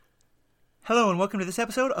Hello and welcome to this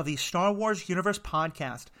episode of the Star Wars Universe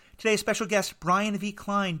Podcast. Today's special guest Brian V.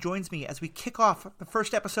 Klein joins me as we kick off the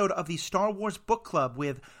first episode of the Star Wars Book Club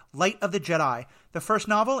with Light of the Jedi, the first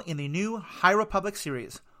novel in the new High Republic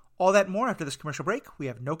series. All that and more after this commercial break. We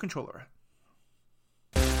have no control over it.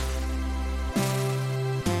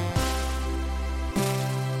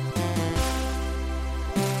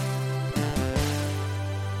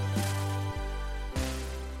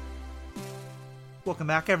 Welcome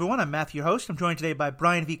back, everyone. I'm Matthew, your host. I'm joined today by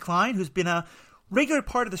Brian V. Klein, who's been a regular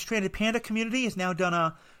part of the Stranded Panda community, has now done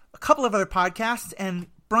a couple of other podcasts. And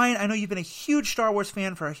Brian, I know you've been a huge Star Wars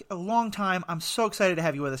fan for a long time. I'm so excited to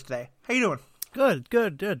have you with us today. How you doing?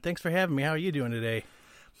 Good. Thanks for having me. How are you doing today?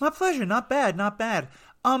 My pleasure. Not bad.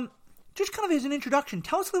 Just kind of as an introduction,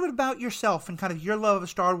 tell us a little bit about yourself and kind of your love of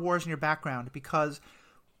Star Wars and your background, because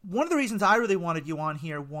one of the reasons I really wanted you on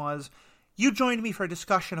here was you joined me for a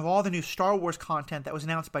discussion of all the new Star Wars content that was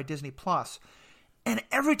announced by Disney+. And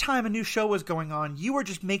every time a new show was going on, you were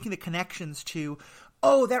just making the connections to,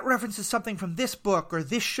 oh, that references something from this book or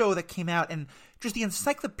this show that came out. And just the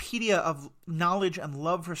encyclopedia of knowledge and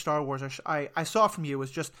love for Star Wars I saw from you was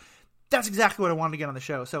just, that's exactly what I wanted to get on the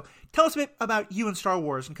show. So tell us a bit about you and Star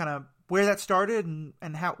Wars and kind of where that started and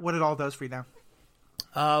what it all does for you now.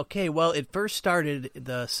 Okay, well, it first started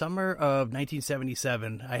the summer of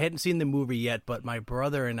 1977. I hadn't seen the movie yet, but my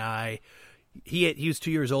brother and I, he was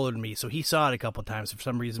 2 years older than me, so he saw it a couple of times. For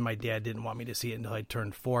some reason, my dad didn't want me to see it until I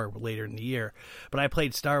turned 4 later in the year. But I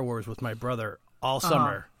played Star Wars with my brother all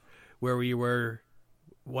summer, where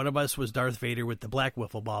one of us was Darth Vader with the black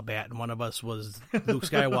wiffle ball bat, and one of us was Luke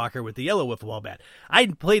Skywalker with the yellow wiffle ball bat. I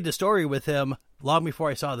played the story with him long before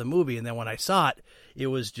I saw the movie, and then when I saw it, it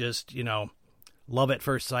was just, love at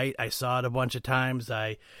first sight. I saw it a bunch of times.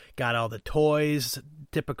 I got all the toys,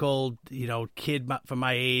 typical, kid from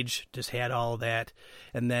my age, just had all of that.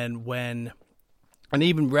 And then and I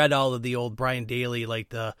even read all of the old Brian Daley, like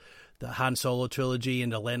the Han Solo trilogy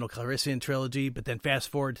and the Lando Calrissian trilogy. But then fast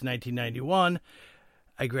forward to 1991,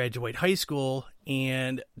 I graduate high school,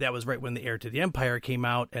 and that was right when the Heir to the Empire came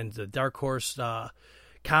out, and the Dark Horse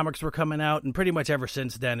comics were coming out. And pretty much ever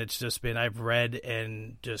since then, it's just been, I've read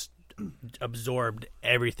and just absorbed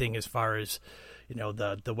everything as far as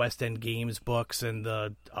the West End Games books and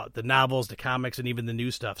the novels, the comics, and even the new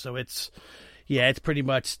stuff. So it's pretty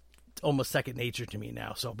much almost second nature to me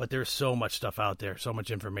now. But there's so much stuff out there, so much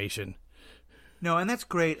information. No, and that's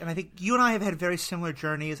great. And I think you and I have had very similar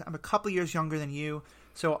journeys. I'm a couple of years younger than you,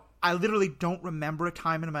 so I literally don't remember a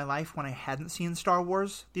time in my life when I hadn't seen Star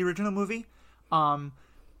Wars, the original movie. My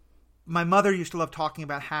mother used to love talking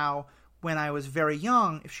about how when I was very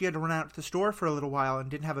young, if she had to run out to the store for a little while and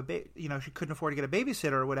didn't have she couldn't afford to get a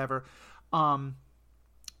babysitter or whatever,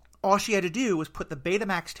 all she had to do was put the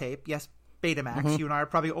Betamax tape, yes, Betamax, Mm-hmm. You and I are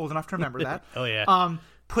probably old enough to remember that. Oh, yeah.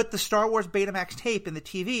 Put the Star Wars Betamax tape in the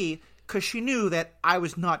TV because she knew that I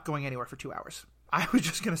was not going anywhere for 2 hours. I was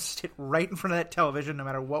just going to sit right in front of that television no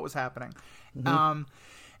matter what was happening. Mm-hmm.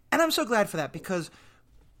 And I'm so glad for that, because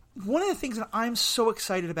one of the things that I'm so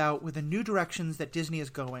excited about with the new directions that Disney is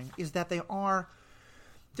going is that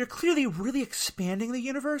they're clearly really expanding the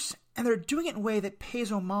universe, and they're doing it in a way that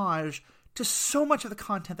pays homage to so much of the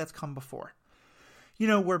content that's come before.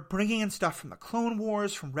 We're bringing in stuff from the Clone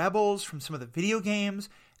Wars, from Rebels, from some of the video games,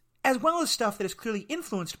 as well as stuff that is clearly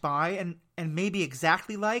influenced by and maybe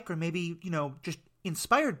exactly like, or maybe, just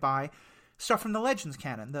inspired by stuff from the Legends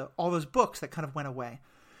canon, all those books that kind of went away.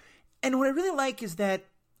 And what I really like is that,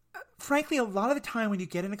 frankly, a lot of the time when you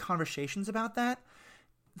get into conversations about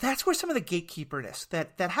that's where some of the gatekeeperness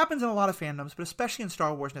that happens in a lot of fandoms, but especially in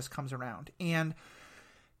Star Warsness, comes around. And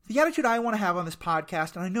the attitude I want to have on this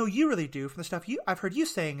podcast, and I know you really do from the stuff I've heard you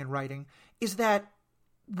saying and writing, is that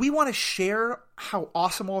we want to share how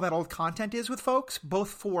awesome all that old content is with folks, both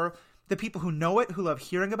for the people who know it, who love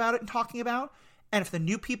hearing about it and talking about, and for the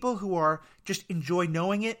new people who are just enjoy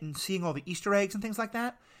knowing it and seeing all the Easter eggs and things like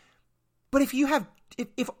that. But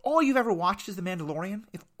if all you've ever watched is The Mandalorian,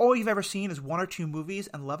 if all you've ever seen is 1 or 2 movies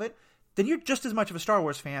and love it, then you're just as much of a Star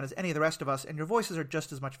Wars fan as any of the rest of us, and your voices are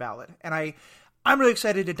just as much valid. And I'm really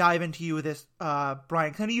excited to dive into you with this,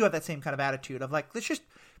 Brian, because I know you have that same kind of attitude of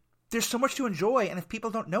there's so much to enjoy, and if people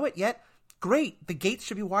don't know it yet, great. The gates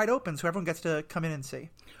should be wide open so everyone gets to come in and see.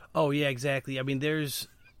 Oh, yeah, exactly. I mean, there's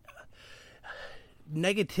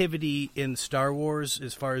negativity in Star Wars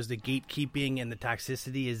as far as the gatekeeping and the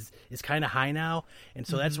toxicity is kind of high now, and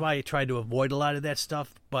so that's why I try to avoid a lot of that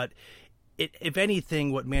stuff. But if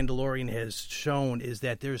anything, what Mandalorian has shown is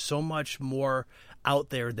that there's so much more out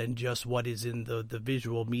there than just what is in the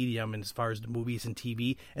visual medium and as far as the movies and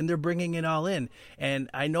TV, and they're bringing it all in. And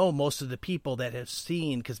I know most of the people that have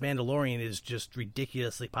seen, because Mandalorian is just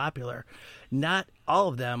ridiculously popular, not all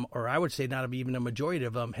of them, or I would say not even a majority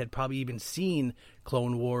of them, had probably even seen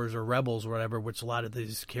Clone Wars or Rebels or whatever, which a lot of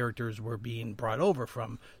these characters were being brought over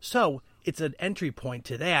from. So it's an entry point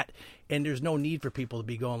to that, and there's no need for people to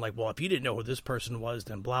be going like, well, if you didn't know who this person was,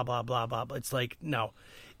 then blah, blah, blah, blah. It's like, no.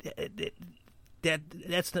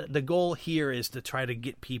 That's the goal here is to try to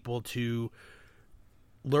get people to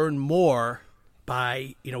learn more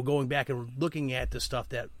by, going back and looking at the stuff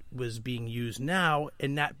that was being used now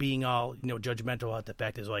and not being all, judgmental about the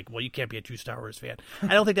fact is like, well, you can't be a true Star Wars fan. I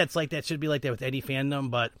don't think that's like that. Should be like that with any fandom,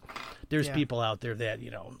 but there's people out there that,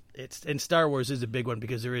 and Star Wars is a big one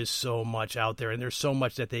because there is so much out there and there's so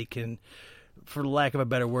much that they can, for lack of a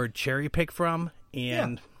better word, cherry pick from.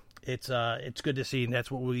 And it's good to see. And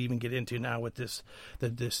that's what we'll even get into now with this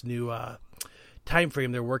new time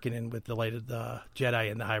frame they're working in with the Light of the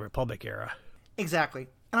Jedi and the High Republic era. Exactly.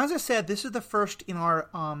 And as I said, this is the first in our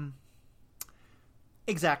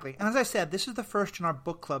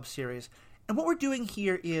book club series. And what we're doing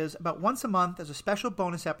here is about once a month as a special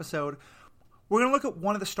bonus episode, we're going to look at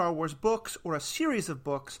one of the Star Wars books or a series of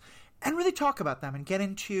books and really talk about them and get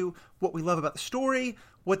into what we love about the story,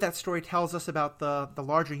 what that story tells us about the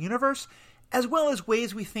larger universe, as well as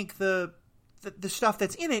ways we think the stuff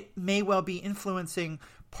that's in it may well be influencing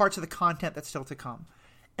parts of the content that's still to come.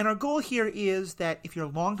 And our goal here is that if you're a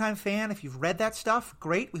longtime fan, if you've read that stuff,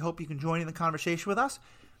 great. We hope you can join in the conversation with us.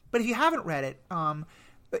 But if you haven't read it, we're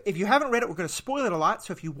going to spoil it a lot.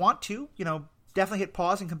 So if you want to, definitely hit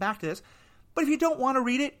pause and come back to this. But if you don't want to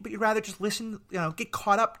read it, but you'd rather just listen, get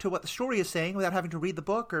caught up to what the story is saying without having to read the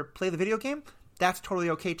book or play the video game, that's totally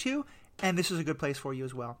okay too. And this is a good place for you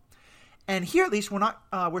as well. And here at least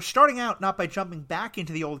we're starting out not by jumping back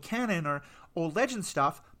into the old canon or old legend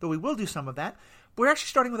stuff, though we will do some of that. We're actually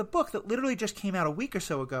starting with a book that literally just came out a week or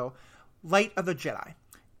so ago, Light of the Jedi.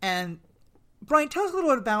 And Brian, tell us a little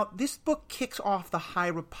bit about this book. Kicks off the High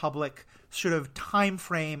Republic sort of time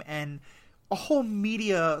frame and a whole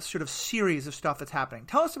media sort of series of stuff that's happening.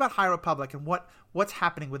 Tell us about High Republic and what's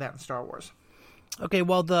happening with that in Star Wars. Okay,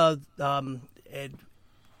 well,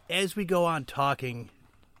 as we go on talking,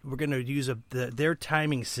 we're going to use their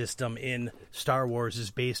timing system in Star Wars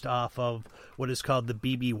is based off of what is called the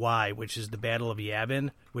BBY, which is the Battle of Yavin,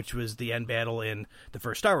 which was the end battle in the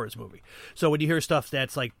first Star Wars movie. So when you hear stuff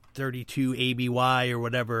that's like 32 ABY or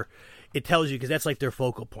whatever, it tells you because that's like their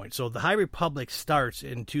focal point. So the High Republic starts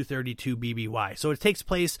in 232 BBY. So it takes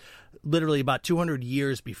place literally about 200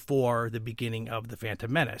 years before the beginning of the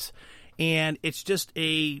Phantom Menace. And it's just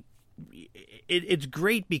it's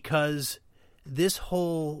great because this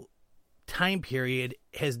whole time period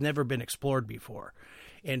has never been explored before.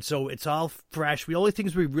 And so it's all fresh. The only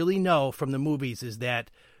things we really know from the movies is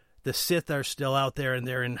that the Sith are still out there and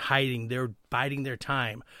they're in hiding. They're biding their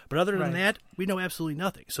time. But other than that, we know absolutely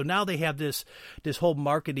nothing. So now they have this whole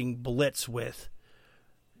marketing blitz with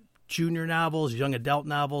junior novels, young adult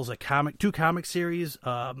novels, two comic series,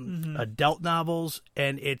 adult novels,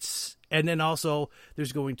 and then also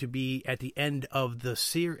there's going to be at the end of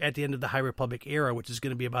the High Republic era, which is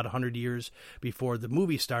going to be about 100 years before the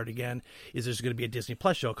movies start again, there's going to be a Disney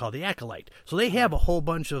Plus show called The Acolyte. So they have a whole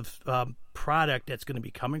bunch of product that's going to be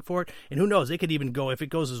coming for it, and who knows, they could even go, if it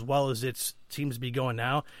goes as well as it seems to be going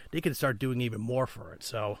now, they could start doing even more for it.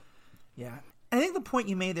 So yeah. I think the point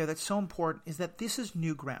you made there that's so important is that this is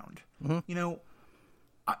new ground. Mm-hmm.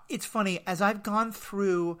 It's funny, as I've gone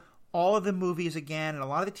through all of the movies again and a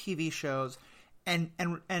lot of the TV shows and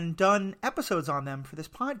done episodes on them for this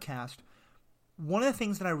podcast, one of the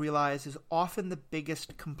things that I realize is often the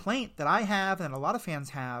biggest complaint that I have and a lot of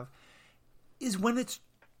fans have is when it's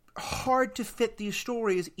hard to fit these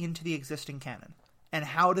stories into the existing canon. And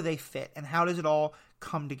how do they fit? And how does it all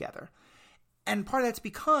come together? And part of that's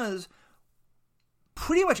because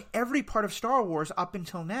pretty much every part of Star Wars up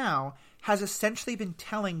until now has essentially been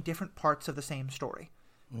telling different parts of the same story.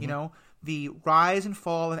 Mm-hmm. The rise and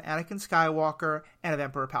fall of Anakin Skywalker and of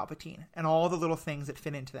Emperor Palpatine and all the little things that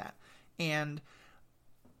fit into that. And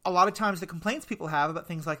a lot of times the complaints people have about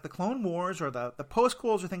things like the Clone Wars or the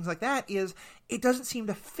postquels or things like that is it doesn't seem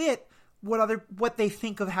to fit what they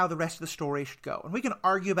think of how the rest of the story should go. And we can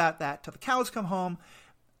argue about that till the cows come home.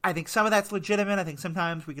 I think some of that's legitimate. I think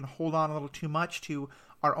sometimes we can hold on a little too much to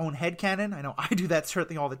our own headcanon. I know I do that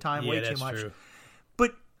certainly all the time, way too much. True.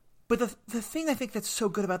 But the thing I think that's so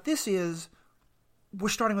good about this is we're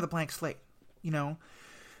starting with a blank slate.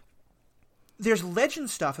 There's legend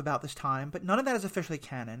stuff about this time, but none of that is officially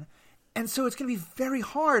canon. And so it's going to be very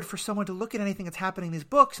hard for someone to look at anything that's happening in these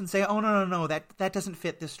books and say, oh, no, that doesn't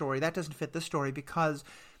fit this story. That doesn't fit this story, because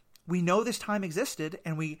we know this time existed,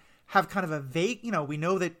 and we have kind of a vague, we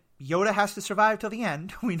know that Yoda has to survive till the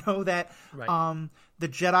end. We know that the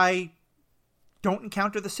Jedi don't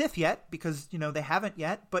encounter the Sith yet because, they haven't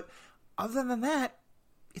yet. But other than that,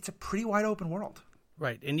 it's a pretty wide open world.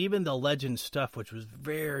 Right. And even the legend stuff, which was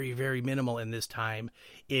very, very minimal in this time,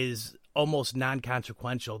 is almost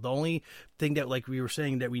non-consequential. The only thing that, like we were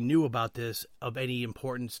saying, that we knew about this of any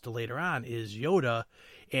importance to later on is Yoda,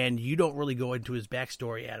 and you don't really go into his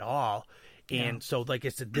backstory at all. And so, like I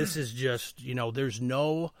said, this is just, there's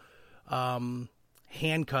no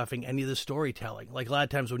handcuffing any of the storytelling. Like a lot of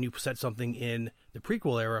times when you set something in the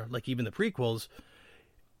prequel era, like even the prequels,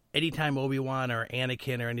 anytime Obi-Wan or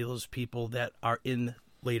Anakin or any of those people that are in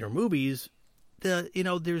later movies,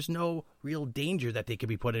 there's no real danger that they could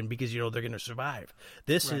be put in because, they're going to survive.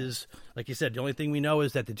 This is, like you said, the only thing we know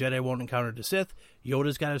is that the Jedi won't encounter the Sith.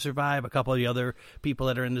 Yoda's got to survive. A couple of the other people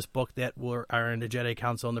that are in this book that are in the Jedi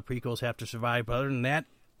Council and the prequels have to survive. But other than that,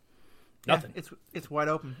 nothing. Yeah, it's wide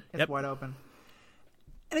open. It's wide open.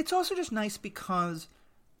 And it's also just nice because...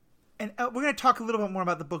 And we're going to talk a little bit more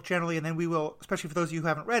about the book generally, and then we will, especially for those of you who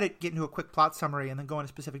haven't read it, get into a quick plot summary and then go into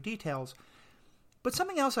specific details. But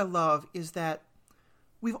something else I love is that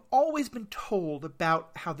we've always been told about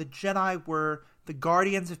how the Jedi were the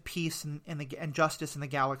guardians of peace and justice in the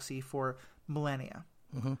galaxy for millennia.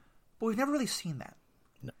 Mm-hmm. But we've never really seen that.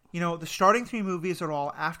 No. The starting 3 movies are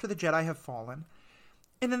all after the Jedi have fallen.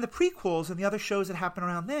 And then the prequels and the other shows that happen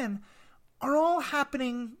around then are all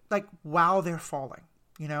happening like while they're falling.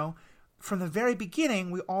 From the very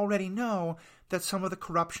beginning, we already know that some of the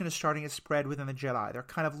corruption is starting to spread within the Jedi. They're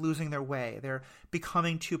kind of losing their way. They're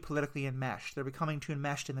becoming too politically enmeshed. They're becoming too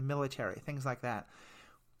enmeshed in the military, things like that.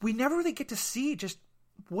 We never really get to see just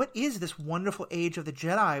what is this wonderful age of the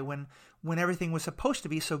Jedi when everything was supposed to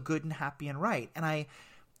be so good and happy and right. And I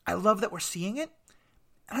love that we're seeing it.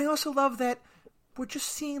 And I also love that we're just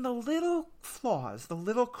seeing the little flaws, the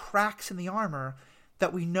little cracks in the armor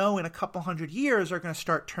that we know in a couple hundred years are going to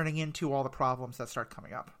start turning into all the problems that start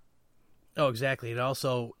coming up. Oh, exactly. And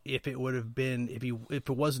also, if it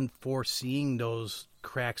wasn't for seeing those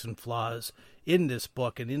cracks and flaws in this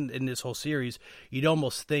book and in this whole series, you'd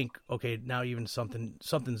almost think, okay, now even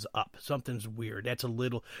something's up, something's weird.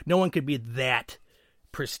 No one could be that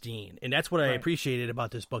pristine. And that's what I appreciated about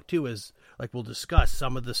this book too, is like we'll discuss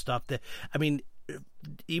some of the stuff that,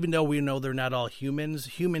 even though we know they're not all humans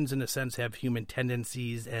in a sense have human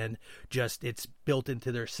tendencies and just it's built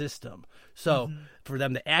into their system. So for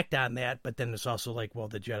them to act on that, but then it's also like, well,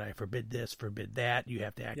 the Jedi forbid this, forbid that. You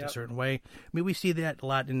have to act a certain way. We see that a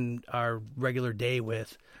lot in our regular day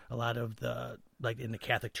with a lot of like in the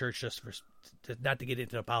Catholic Church, just for not to get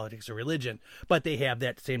into politics or religion, but they have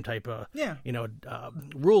that same type of,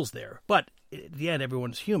 rules there. But at the end,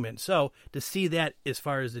 everyone's human. So to see that as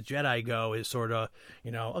far as the Jedi go is sort of,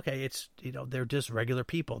 okay, it's, they're just regular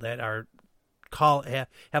people that are have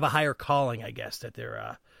a higher calling, I guess, that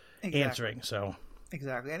they're answering. So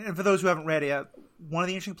exactly. And for those who haven't read it, one of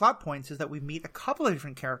the interesting plot points is that we meet a couple of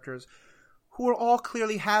different characters who are all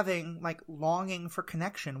clearly having like longing for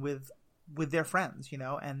connection with their friends,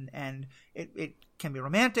 and it can be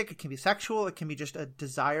romantic, it can be sexual, it can be just a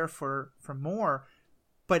desire for more.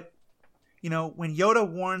 But, when Yoda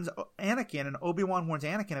warns Anakin and Obi-Wan warns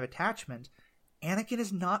Anakin of attachment, Anakin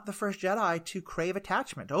is not the first Jedi to crave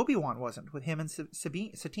attachment. Obi-Wan wasn't, with him and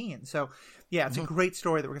Satine. So, yeah, it's a great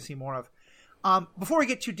story that we're going to see more of. Before we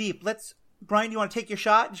get too deep, Brian, do you want to take your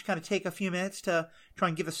shot and just kind of take a few minutes to try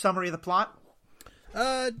and give a summary of the plot?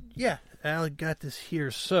 Yeah, I got this here.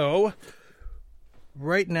 So,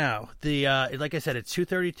 right now, like I said, it's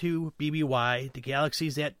 232 BBY. The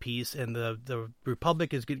galaxy's at peace, and the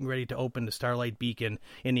Republic is getting ready to open the Starlight Beacon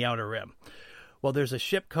in the Outer Rim. Well, there's a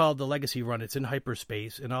ship called the Legacy Run. It's in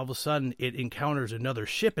hyperspace, and all of a sudden, it encounters another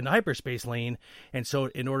ship in the hyperspace lane. And so,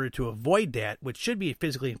 in order to avoid that, which should be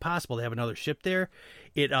physically impossible to have another ship there,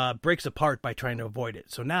 it breaks apart by trying to avoid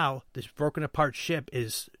it. So now, this broken apart ship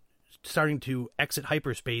is starting to exit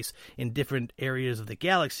hyperspace in different areas of the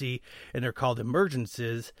galaxy, and they're called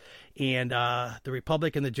emergences. And the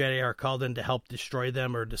Republic and the Jedi are called in to help destroy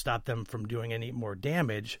them or to stop them from doing any more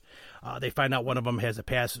damage. They find out one of them has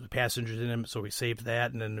passengers in him, so we save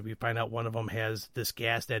that. And then we find out one of them has this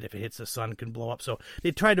gas that if it hits the sun can blow up. So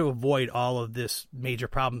they try to avoid all of this major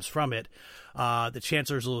problems from it. The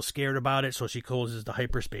Chancellor's a little scared about it, so she closes the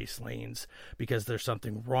hyperspace lanes because there's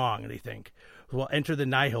something wrong, they think. Well, enter the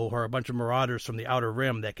Nihil, who are a bunch of marauders from the Outer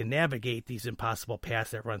Rim that can navigate these impossible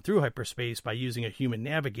paths that run through hyperspace by using a human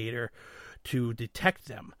navigator to detect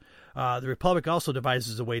them. The Republic also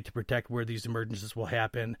devises a way to protect where these emergencies will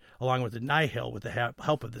happen, along with the Nihil, with the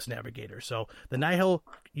help of this navigator. So the Nihil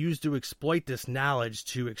used to exploit this knowledge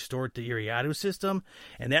to extort the Iriadu system,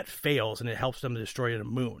 and that fails, and it helps them to destroy the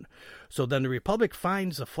moon. So then the Republic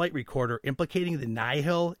finds a flight recorder implicating the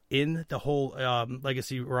Nihil in the whole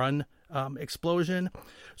Legacy Run explosion.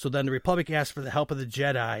 So then the Republic asks for the help of the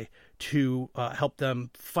Jedi to help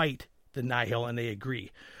them fight the Nihil, and they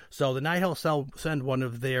agree. So the Nihil send one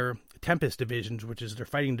of their Tempest divisions, which is their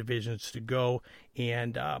fighting divisions, to go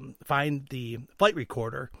and find the flight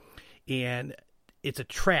recorder, and it's a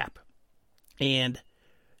trap. And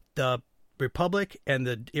the Republic and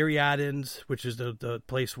the Iriadans, which is the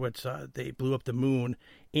place which they blew up the moon,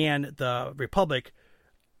 and the Republic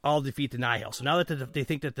all defeat the Nihil. So now that they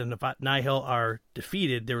think that the Nihil are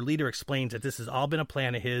defeated, their leader explains that this has all been a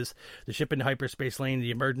plan of his. The ship in the hyperspace lane, the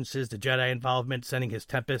emergencies, the Jedi involvement, sending his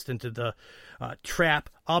Tempest into the trap,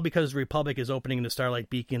 all because the Republic is opening the Starlight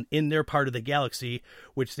Beacon in their part of the galaxy,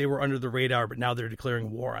 which they were under the radar, but now they're declaring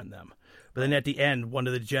war on them. But then at the end, one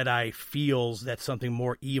of the Jedi feels that something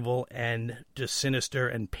more evil and just sinister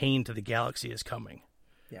and pain to the galaxy is coming.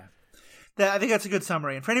 Yeah. I think that's a good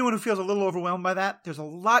summary. And for anyone who feels a little overwhelmed by that, there's a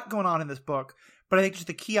lot going on in this book. But I think just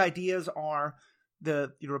the key ideas are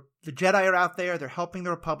the Jedi are out there. They're helping the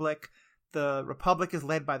Republic. The Republic is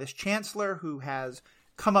led by this Chancellor who has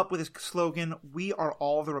come up with his slogan, "We are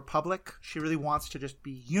all the Republic." She really wants to just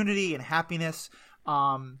be unity and happiness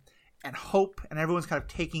and hope. And everyone's kind of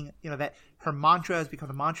taking, that her mantra has become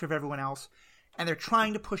the mantra of everyone else. And they're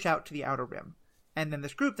trying to push out to the Outer Rim. And then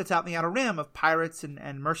this group that's out in the Outer Rim of pirates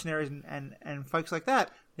and mercenaries and folks like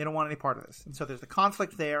that, they don't want any part of this. And so there's the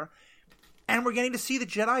conflict there. And we're getting to see the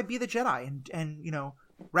Jedi be the Jedi and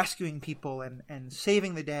rescuing people and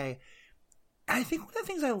saving the day. And I think one of the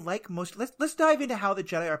things I like most, let's dive into how the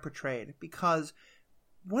Jedi are portrayed, because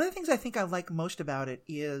one of the things I think I like most about it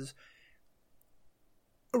is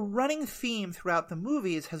a running theme throughout the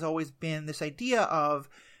movies has always been this idea of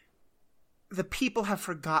the people have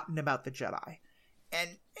forgotten about the Jedi. And,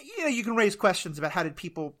 you can raise questions about how did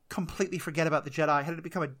people completely forget about the Jedi? How did it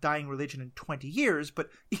become a dying religion in 20 years? But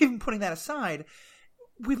even putting that aside,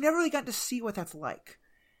 we've never really gotten to see what that's like.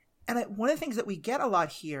 And one of the things that we get a lot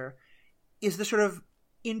here is the sort of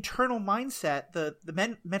internal mindset, the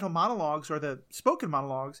mental monologues or the spoken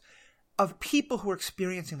monologues of people who are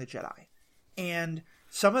experiencing the Jedi. And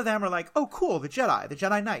some of them are like, oh, cool, the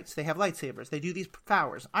Jedi Knights, they have lightsabers, they do these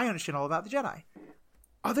powers. I understand all about the Jedi.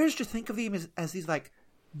 Others just think of them as these like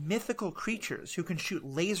mythical creatures who can shoot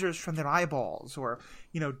lasers from their eyeballs or,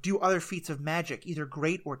 do other feats of magic, either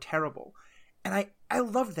great or terrible. And I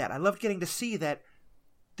loved that. I loved getting to see that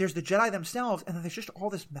there's the Jedi themselves and then there's just all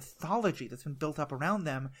this mythology that's been built up around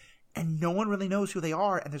them and no one really knows who they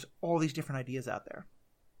are and there's all these different ideas out there.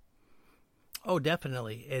 Oh,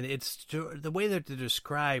 definitely. And it's the way that they're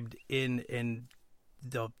described in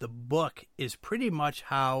the book is pretty much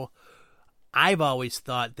how I've always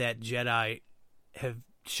thought that Jedi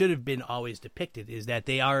should have been always depicted, is that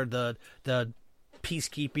they are the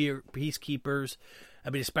peacekeepers. I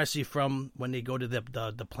mean, especially from when they go to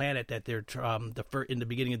the planet that they're in the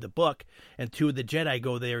beginning of the book, and two of the Jedi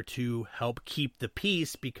go there to help keep the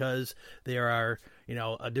peace because there are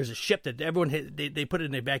there's a ship that everyone they put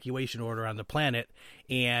an evacuation order on the planet,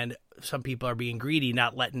 and some people are being greedy,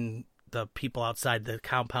 not letting the people outside the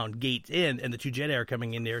compound gates in, and the two Jedi are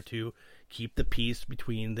coming in there to keep the peace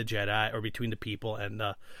between the Jedi or between the people and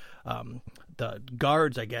the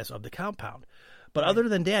guards, I guess, of the compound. But other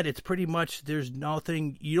than that, it's pretty much there's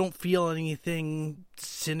nothing. You don't feel anything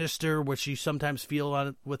sinister, which you sometimes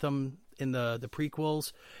feel with them in the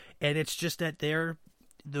prequels, and it's just that they're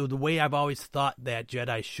the way I've always thought that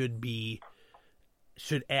Jedi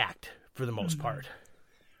should act for the most part.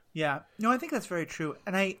 Yeah, no, I think that's very true,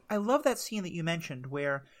 and I love that scene that you mentioned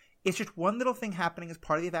where it's just one little thing happening as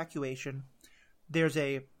part of the evacuation. There's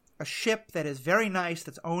a ship that is very nice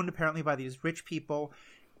that's owned apparently by these rich people,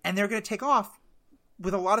 and they're going to take off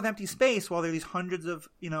with a lot of empty space while there are these hundreds of,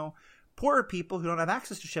 poorer people who don't have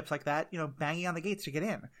access to ships like that, banging on the gates to get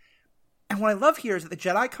in. And what I love here is that the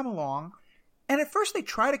Jedi come along, and at first they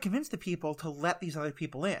try to convince the people to let these other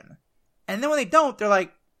people in. And then when they don't, they're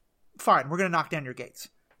like, fine, we're going to knock down your gates.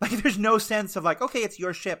 Like, there's no sense of like, okay, it's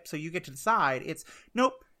your ship, so you get to decide. It's,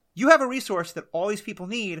 nope, you have a resource that all these people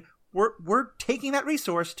need. We're taking that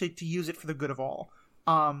resource to use it for the good of all.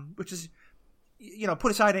 Which is,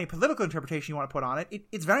 put aside any political interpretation you want to put on it.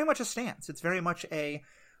 It's very much a stance. It's very much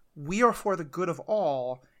we are for the good of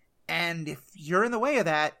all. And if you're in the way of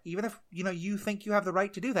that, even if, you think you have the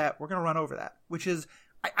right to do that, we're going to run over that. Which is,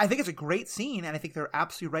 I think it's a great scene, and I think they're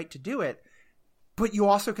absolutely right to do it. But you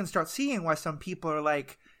also can start seeing why some people are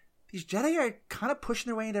like, these Jedi are kind of pushing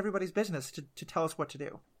their way into everybody's business to tell us what to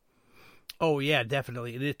do. Oh yeah,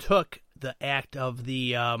 definitely. And it took the act of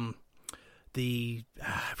I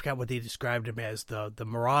forgot what they described them as, the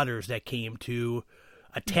marauders that came to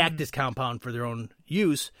attack this compound for their own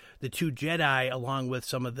use. The two Jedi, along with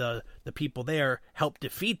some of the people there, helped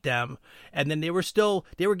defeat them. And then they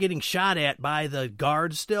were getting shot at by the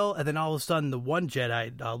guards still. And then all of a sudden, the one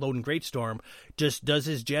Jedi, Loden Greatstorm, just does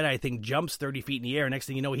his Jedi thing, jumps 30 feet in the air. Next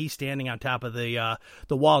thing you know, he's standing on top of the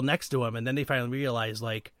wall next to him. And then they finally realize,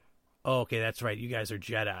 like, oh, okay, that's right, you guys are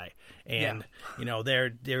Jedi. And,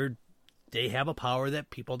 they have a power that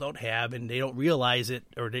people don't have, and they don't realize it,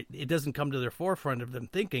 or it doesn't come to their forefront of them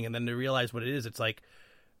thinking, and then they realize what it is. It's like,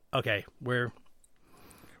 okay, we're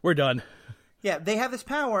done. Yeah, they have this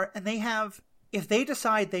power, and if they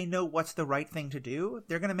decide they know what's the right thing to do,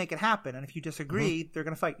 they're going to make it happen. And if you disagree, they're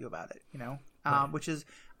going to fight you about it, Right. Which is,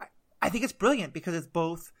 I think it's brilliant because it's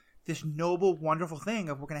both this noble, wonderful thing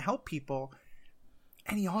of we're going to help people.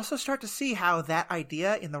 And you also start to see how that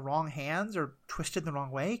idea in the wrong hands or twisted in the wrong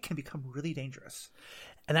way can become really dangerous.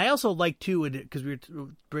 And I also like, too, because we were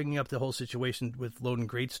bringing up the whole situation with Loden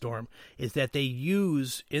Greatstorm, is that they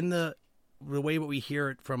use, in the way what we hear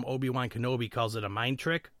it from Obi-Wan Kenobi calls it a mind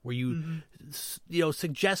trick, where you,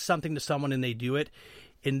 suggest something to someone and they do it.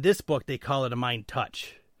 In this book, they call it a mind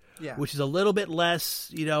touch. Yeah. Which is a little bit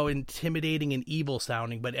less, intimidating and evil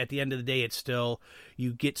sounding, but at the end of the day, it's still,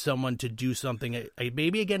 you get someone to do something,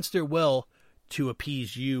 maybe against their will, to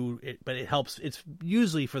appease you, but it helps. It's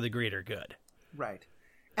usually for the greater good. Right.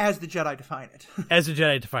 As the Jedi define it. As the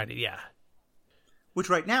Jedi define it, yeah. Which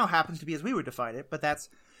right now happens to be as we would define it, but that's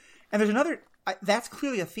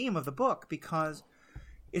clearly a theme of the book, because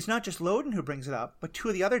it's not just Loden who brings it up, but two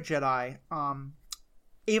of the other Jedi,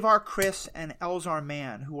 Avar Kriss and Elzar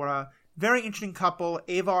Mann, who are a very interesting couple.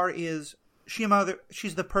 Avar is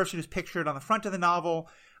she's the person who's pictured on the front of the novel.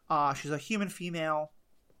 She's a human female,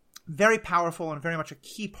 very powerful and very much a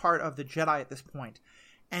key part of the Jedi at this point.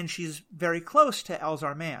 And she's very close to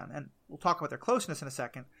Elzar Mann, and we'll talk about their closeness in a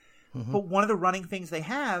second. Mm-hmm. But one of the running things they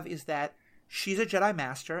have is that she's a Jedi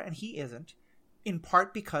Master and he isn't, in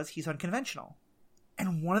part because he's unconventional.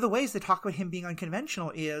 And one of the ways they talk about him being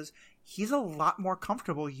unconventional is he's a lot more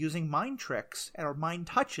comfortable using mind tricks or mind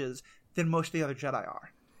touches than most of the other Jedi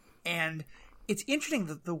are. And it's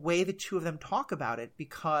interesting the way the two of them talk about it,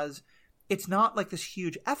 because it's not like this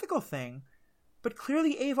huge ethical thing, but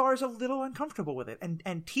clearly Avar is a little uncomfortable with it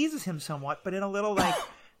and teases him somewhat, but in a little like,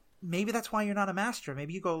 maybe that's why you're not a master.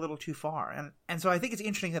 Maybe you go a little too far. And so I think it's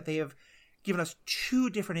interesting that they have given us two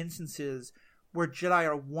different instances where Jedi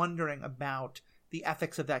are wondering about the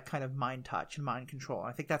ethics of that kind of mind touch and mind control. And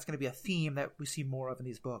I think that's going to be a theme that we see more of in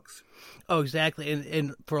these books. Oh, exactly.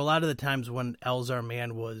 And for a lot of the times when Elzar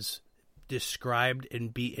Mann was described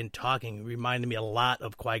and talking, it reminded me a lot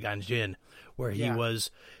of Qui-Gon Jinn, where he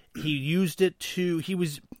used it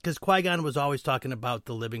because Qui-Gon was always talking about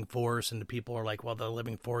the living force, and the people are like, well, the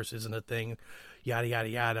living force isn't a thing, yada, yada,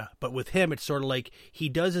 yada. But with him, it's sort of like he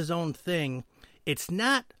does his own thing. It's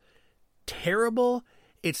not terrible.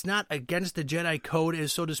 It's not against the Jedi code,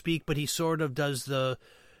 as so to speak, but he sort of does the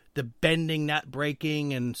bending, not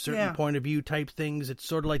breaking, and certain point of view type things. It's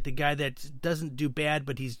sort of like the guy that doesn't do bad,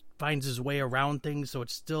 but he finds his way around things, so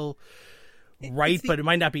it's still right, but it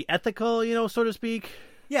might not be ethical, so to speak.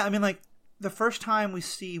 Yeah, I mean, like, the first time we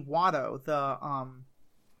see Watto, the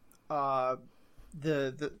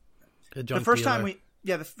first time we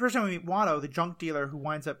meet Watto, the junk dealer who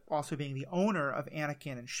winds up also being the owner of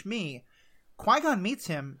Anakin and Shmi, Qui-Gon meets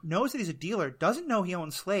him, knows that he's a dealer, doesn't know he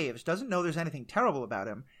owns slaves, doesn't know there's anything terrible about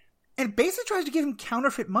him, and basically tries to give him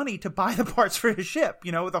counterfeit money to buy the parts for his ship,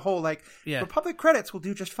 with the whole, Republic credits will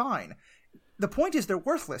do just fine. The point is they're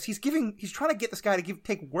worthless. He's trying to get this guy to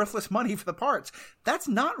take worthless money for the parts. That's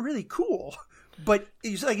not really cool. But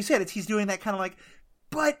like you said, he's doing that kind of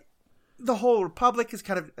but the whole Republic is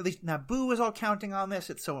kind of, at least Naboo is all counting on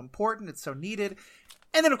this. It's so important. It's so needed.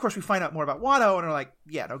 And then, of course, we find out more about Watto and are like,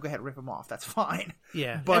 yeah, no, go ahead, rip him off. That's fine.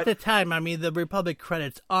 Yeah. But at the time, I mean, the Republic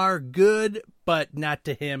credits are good, but not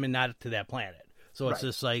to him and not to that planet. So it's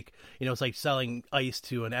just like, it's like selling ice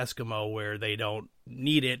to an Eskimo where they don't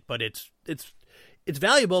need it, but it's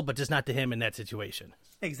valuable, but just not to him in that situation.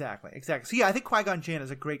 Exactly. So yeah, I think Qui-Gon Jinn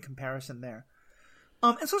is a great comparison there.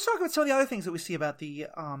 And so let's talk about some of the other things that we see about the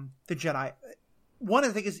Jedi. One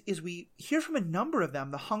of the things is we hear from a number of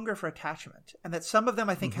them the hunger for attachment, and that some of them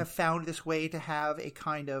I think have found this way to have a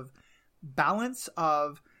kind of balance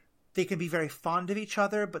of they can be very fond of each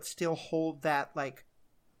other, but still hold that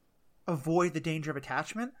avoid the danger of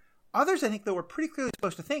attachment. Others, I think, though, we're pretty clearly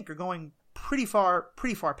supposed to think are going pretty far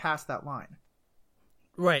past that line.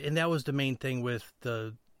 Right, and that was the main thing with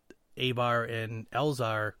the Avar and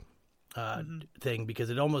Elzar thing, because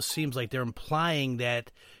it almost seems like they're implying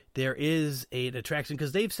that there is an attraction,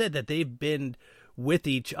 because they've said that they've been with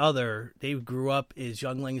each other. They grew up as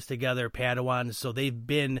younglings together, Padawans, so they've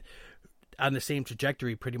been on the same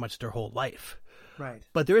trajectory pretty much their whole life. Right.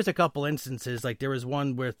 But there is a couple instances, like there was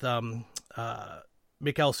one with Mikhail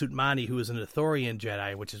Sutmani, who is an Ithorian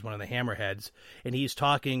Jedi, which is one of the Hammerheads, and he's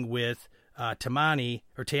talking with Taami,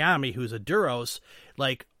 who's a Duros,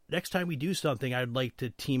 like, next time we do something, I'd like to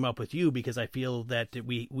team up with you because I feel that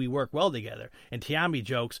we work well together. And Taami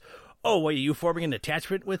jokes, oh, wait, are you forming an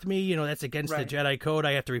attachment with me? You know, that's against the Jedi code.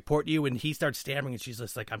 I have to report you. And he starts stammering, and she's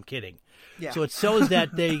just like, I'm kidding. Yeah. So it shows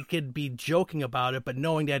that they could be joking about it, but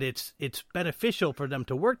knowing that it's beneficial for them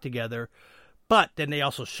to work together. But then they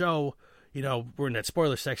also show, you know, we're in that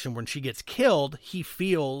spoiler section, when she gets killed, he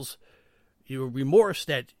feels remorse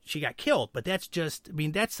that she got killed. But that's just, I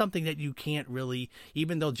mean, that's something that you can't really,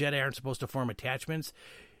 even though Jedi aren't supposed to form attachments,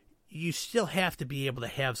 you still have to be able to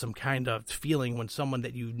have some kind of feeling when someone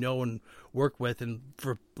that you know and work with, and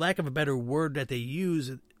for lack of a better word that they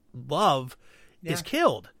use, love, is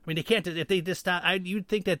killed. I mean, they can't, if they just stop, you'd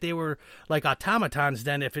think that they were like automatons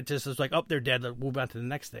then, if it just was like, oh, they're dead, let's move on to the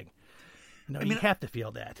next thing. No, I mean, you have to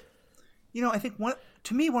feel that. You know, I think one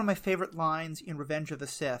of my favorite lines in Revenge of the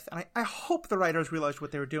Sith, and I hope the writers realized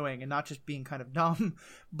what they were doing and not just being kind of dumb,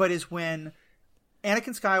 but is when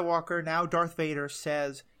Anakin Skywalker, now Darth Vader,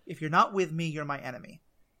 says, if you're not with me, you're my enemy.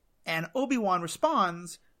 And Obi-Wan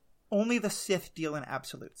responds, only the Sith deal in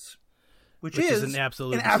absolutes. Which is an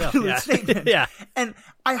absolute statement. Yeah. And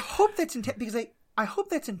I hope that's I hope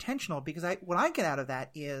that's intentional, because what I get out of that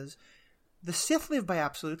is the Sith live by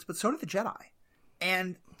absolutes, but so do the Jedi.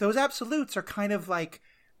 And those absolutes are kind of like,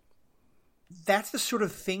 that's the sort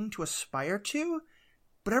of thing to aspire to,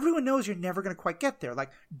 but everyone knows you're never going to quite get there.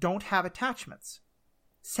 Like, don't have attachments.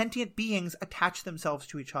 Sentient beings attach themselves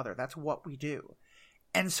to each other. That's what we do.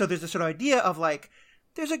 And so there's this sort of idea of like,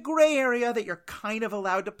 there's a gray area that you're kind of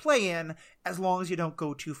allowed to play in as long as you don't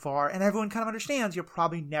go too far. And everyone kind of understands you're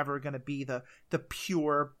probably never going to be the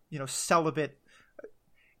pure, celibate.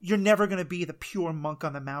 You're never going to be the pure monk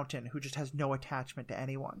on the mountain who just has no attachment to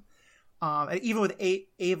anyone. And even with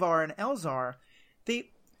Avar and Elzar,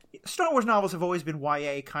 Star Wars novels have always been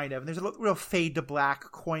YA kind of, and there's a real fade to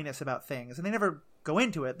black coyness about things, and they never go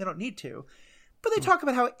into it. They don't need to. But they talk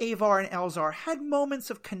about how Avar and Elzar had moments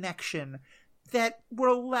of connection that were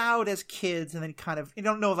allowed as kids, and then kind of, you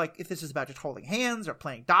don't know like if this is about just holding hands or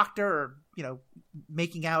playing doctor or,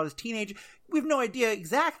 making out as teenagers. We have no idea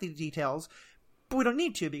exactly the details, but we don't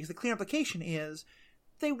need to, because the clear implication is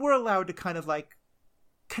they were allowed to kind of like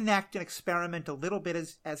connect and experiment a little bit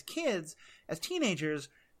as kids, as teenagers,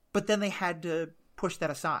 but then they had to push that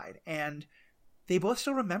aside. And they both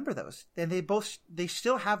still remember those. And they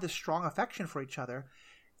still have this strong affection for each other.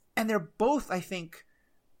 And they're both, I think,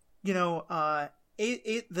 the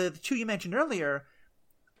two you mentioned earlier,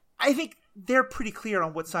 I think they're pretty clear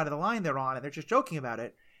on what side of the line they're on, and they're just joking about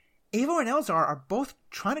it. Avar and Elzar are both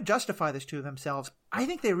trying to justify this to themselves. I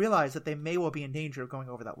think they realize that they may well be in danger of going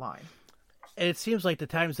over that line. And it seems like the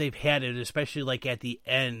times they've had it, especially like at the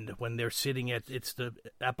end when they're sitting it's the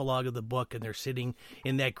epilogue of the book, and they're sitting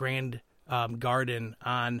in that grand garden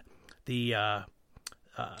on the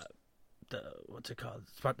what's it called?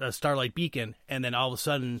 Starlight Beacon, and then all of a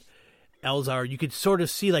sudden Elzar, you could sort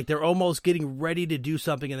of see like they're almost getting ready to do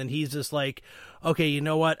something, and then he's just like, okay, you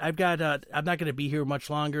know what? I'm not going to be here much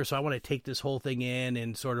longer, so I want to take this whole thing in,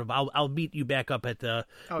 and sort of I'll meet you back up at the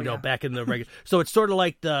back in the regular. So it's sort of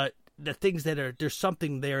like the things that there's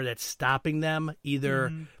something there that's stopping them,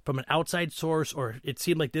 either from an outside source, or it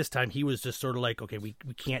seemed like this time he was just sort of like, okay, we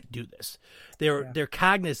can't do this. They're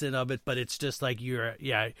cognizant of it, but it's just like you're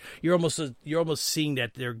almost seeing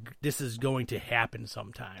that this is going to happen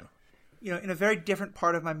sometime. In a very different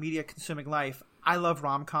part of my media consuming life, I love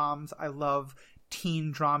rom-coms. I love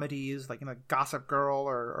teen dramedies, like Gossip Girl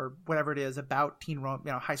or whatever it is about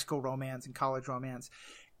high school romance and college romance.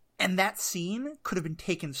 And that scene could have been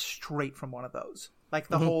taken straight from one of those. Like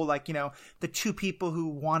the whole, the two people who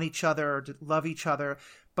want each other, or love each other,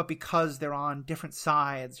 but because they're on different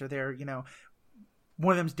sides, or they're,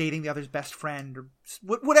 one of them's dating the other's best friend, or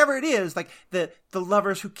whatever it is, like the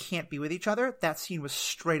lovers who can't be with each other, that scene was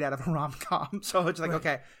straight out of a rom-com. So it's like,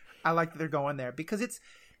 okay, I like that they're going there, because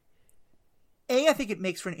I think it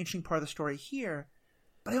makes for an interesting part of the story here,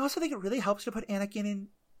 but I also think it really helps to put Anakin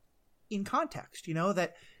in context,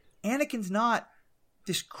 that Anakin's not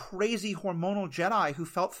this crazy hormonal Jedi who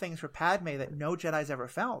felt things for Padme that no Jedi's ever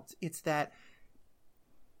felt. It's that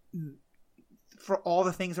for all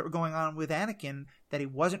the things that were going on with Anakin, that he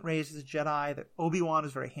wasn't raised as a Jedi, that Obi-Wan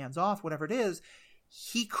was very hands-off, whatever it is,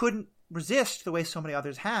 he couldn't resist the way so many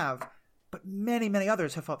others have, but many, many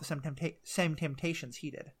others have felt the same temptations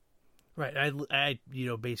he did. Right. I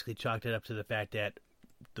basically chalked it up to the fact that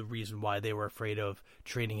the reason why they were afraid of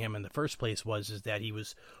training him in the first place is that he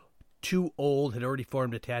was too old, had already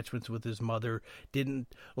formed attachments with his mother, didn't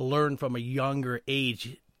learn from a younger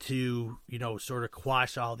age to, sort of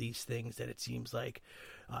quash all these things that it seems like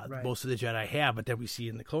most of the Jedi have. But then we see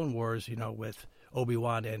in the Clone Wars, with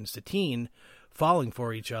Obi-Wan and Satine falling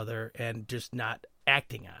for each other and just not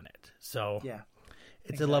acting on it. So yeah,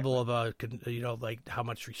 it's a level of, like how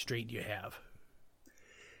much restraint you have.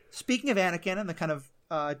 Speaking of Anakin and the kind of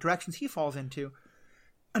directions he falls into,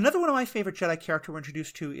 another one of my favorite Jedi character we're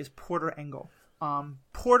introduced to is Porter Engle.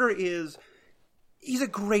 Porter he's a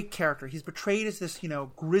great character. He's portrayed as this,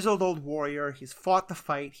 grizzled old warrior. He's fought the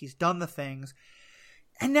fight. He's done the things.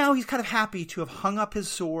 And now he's kind of happy to have hung up his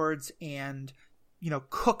swords and,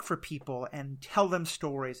 cook for people and tell them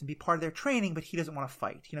stories and be part of their training, but he doesn't want to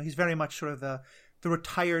fight. He's very much sort of the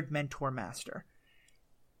retired mentor master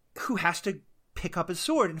who has to pick up his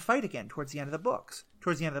sword and fight again towards the end of the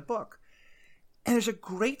book. And there's a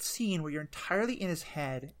great scene where you're entirely in his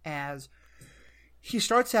head as he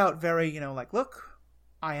starts out very, look,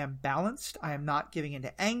 I am balanced. I am not giving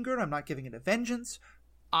into anger. I'm not giving into vengeance.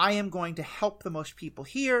 I am going to help the most people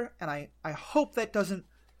here, and I hope that doesn't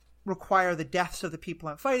require the deaths of the people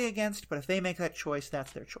I'm fighting against, but if they make that choice,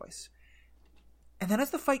 that's their choice. And then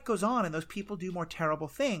as the fight goes on and those people do more terrible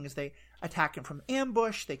things, they attack him from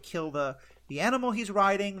ambush, they kill the animal he's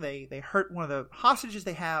riding, they hurt one of the hostages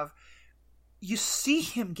they have, you see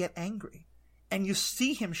him get angry. And you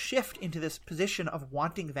see him shift into this position of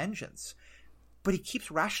wanting vengeance. But he keeps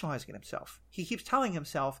rationalizing himself. He keeps telling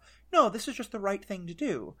himself, no, this is just the right thing to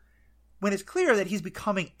do. When it's clear that he's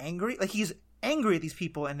becoming angry. Like, he's angry at these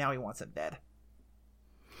people and now he wants them dead.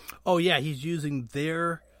 Oh, yeah. He's using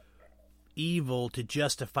their evil to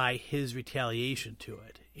justify his retaliation to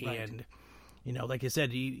it. Right. And, like I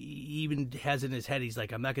said, he even has in his head, he's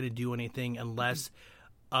like, I'm not going to do anything unless...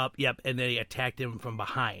 and they attacked him from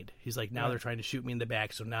behind. He's like, now they're trying to shoot me in the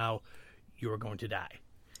back, so now you're going to die.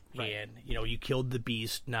 Right. And, you killed the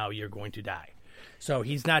beast, now you're going to die. So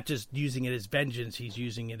he's not just using it as vengeance, he's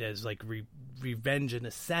using it as, like, revenge in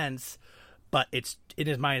a sense, but it's in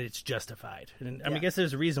his mind, it's justified. And I guess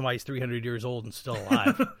there's a reason why he's 300 years old and still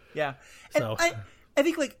alive. Yeah. So and I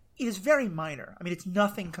think, like, it is very minor. I mean, it's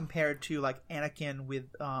nothing compared to, like, Anakin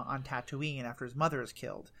on Tatooine after his mother is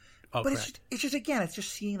killed. Oh, but it's just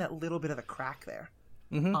seeing that little bit of the crack there.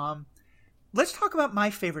 Mm-hmm. Let's talk about my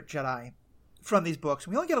favorite Jedi from these books.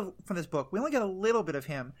 We only get a little bit of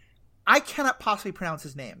him. I cannot possibly pronounce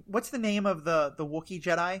his name. What's the name of the Wookiee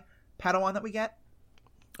Jedi Padawan that we get?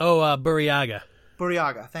 Oh, Burryaga.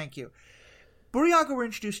 Burryaga, thank you. Burryaga we're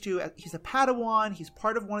introduced to. He's a Padawan. He's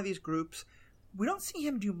part of one of these groups. We don't see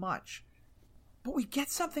him do much. But we get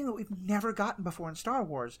something that we've never gotten before in Star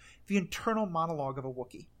Wars. The internal monologue of a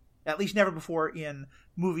Wookiee. At least never before in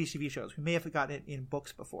movies, TV shows. We may have gotten it in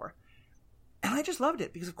books before. And I just loved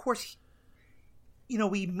it because, of course,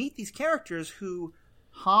 we meet these characters who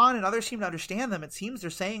Han and others seem to understand them. It seems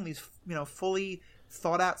they're saying these, fully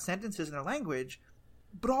thought-out sentences in their language.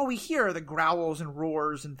 But all we hear are the growls and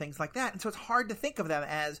roars and things like that. And so it's hard to think of them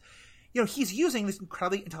as, he's using this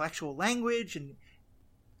incredibly intellectual language and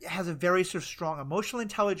has a very sort of strong emotional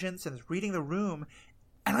intelligence and is reading the room.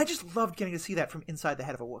 And I just loved getting to see that from inside the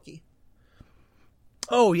head of a Wookiee.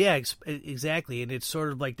 Oh, yeah, exactly. And it's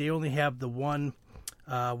sort of like they only have the one,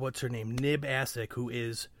 what's her name, Nib Assek, who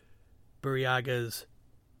is Burryaga's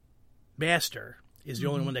master, is the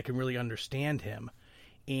only one that can really understand him.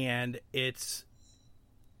 And it's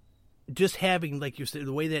just having, like you said,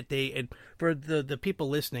 the way that they, and for the people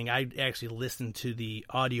listening, I actually listened to the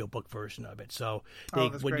audiobook version of it. So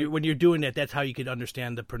when you're doing that, that's how you can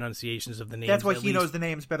understand the pronunciations of the names. That's why he knows the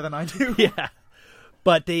names better than I do. Yeah.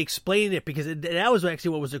 But they explained it because that was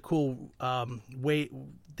actually what was a cool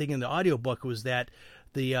thing in the audiobook was that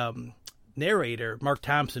the narrator, Mark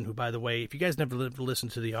Thompson, who, by the way, if you guys never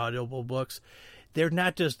listened to the audible books, they're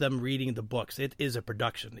not just them reading the books. It is a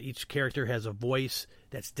production. Each character has a voice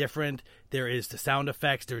that's different. There is the sound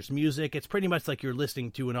effects. There's music. It's pretty much like you're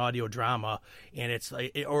listening to an audio drama, and it's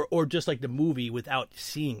like, or just like the movie without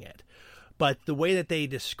seeing it. But the way that they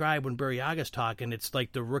describe when Burryaga's talking, it's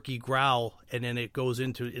like the rookie growl, and then it goes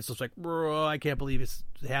into, it's just like, I can't believe it's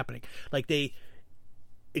happening. Like they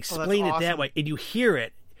explain it that way, and you hear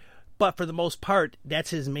it, But for the most part, that's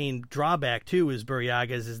his main drawback too. Is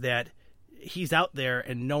Burryaga's is that he's out there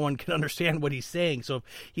and no one can understand what he's saying. So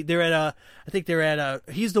he's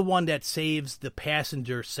the one that saves the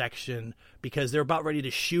passenger section because they're about ready to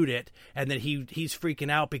shoot it, and then he's freaking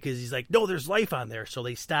out because he's like, no, there's life on there. So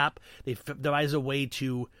they stop. They devise a way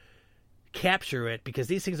to capture it because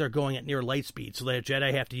these things are going at near light speed. So the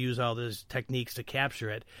Jedi have to use all those techniques to capture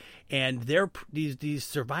it, and these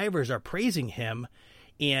survivors are praising him,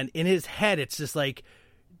 and in his head it's just like,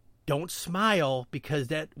 don't smile, because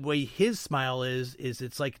that way his smile is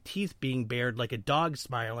it's like teeth being bared, like a dog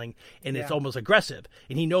smiling, and it's almost aggressive.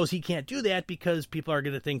 And he knows he can't do that because people are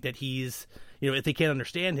going to think that he's, if they can't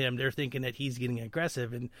understand him, they're thinking that he's getting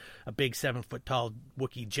aggressive. And a big 7-foot-tall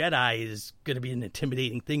Wookiee Jedi is going to be an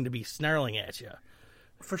intimidating thing to be snarling at you.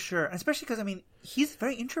 For sure. Especially because, he's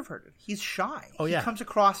very introverted. He's shy. Oh, yeah. He comes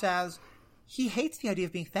across as he hates the idea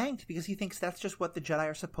of being thanked because he thinks that's just what the Jedi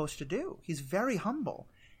are supposed to do. He's very humble.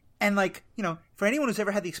 And, for anyone who's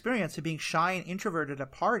ever had the experience of being shy and introverted at a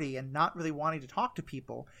party and not really wanting to talk to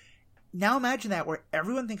people, now imagine that where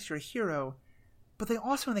everyone thinks you're a hero, but they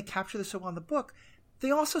also, when they capture this so well in the book,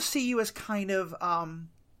 they also see you as kind of,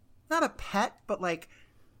 not a pet, but,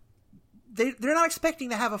 they're not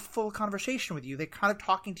expecting to have a full conversation with you. They're kind of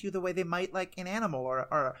talking to you the way they might like an animal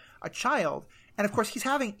or a child. And, of course, he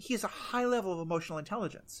has a high level of emotional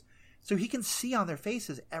intelligence. So he can see on their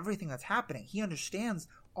faces everything that's happening. He understands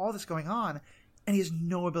all this going on, and he has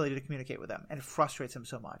no ability to communicate with them, and it frustrates him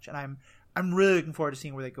so much. And I'm really looking forward to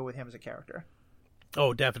seeing where they go with him as a character.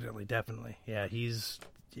 Oh, definitely. Yeah, he's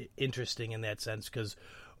interesting in that sense, because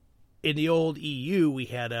in the old EU, we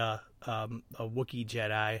had a Wookiee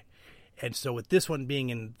Jedi, and so with this one being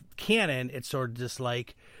in canon, it's sort of just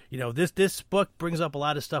like, this book brings up a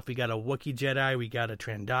lot of stuff. We got a Wookiee Jedi, we got a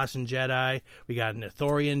Trandoshan Jedi, we got an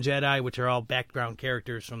Ithorian Jedi, which are all background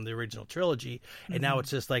characters from the original trilogy. And now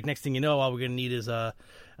it's just like, next thing you know, all we're going to need is a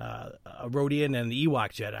Rodian and the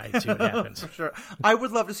Ewok Jedi to see what happens. For sure. I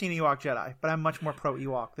would love to see an Ewok Jedi, but I'm much more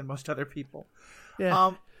pro-Ewok than most other people.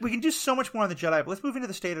 Yeah. We can do so much more on the Jedi, but let's move into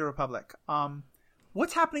the State of the Republic.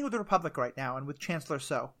 What's happening with the Republic right now and with Chancellor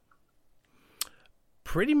So?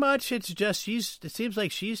 Pretty much, it's just it seems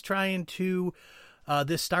like she's trying to.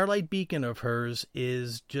 This Starlight Beacon of hers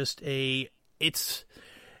is just you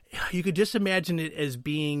could just imagine it as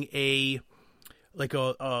being a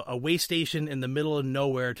way station in the middle of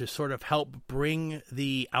nowhere to sort of help bring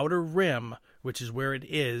the Outer Rim, which is where it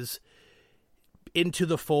is, into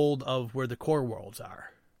the fold of where the core worlds are.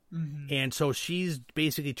 Mm-hmm. And so she's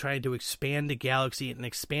basically trying to expand the galaxy and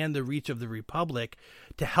expand the reach of the Republic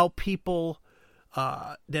to help people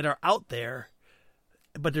that are out there,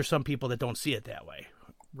 but there's some people that don't see it that way,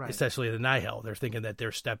 right? Especially the Nihil. They're thinking that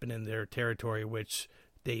they're stepping in their territory, which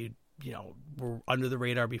they, were under the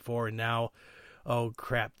radar before, and now, oh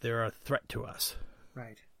crap, they're a threat to us.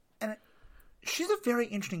 Right. And she's a very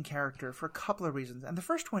interesting character for a couple of reasons. And the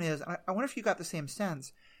first one is, I wonder if you got the same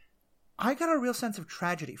sense. I got a real sense of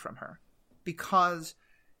tragedy from her because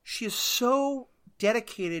she is so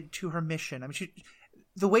dedicated to her mission.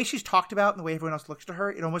 The way she's talked about and the way everyone else looks to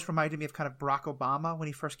her, it almost reminded me of kind of Barack Obama when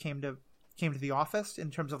he first came to the office,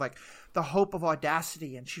 in terms of the hope of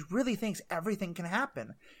audacity, and she really thinks everything can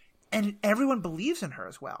happen, and everyone believes in her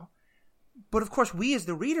as well. But of course, we as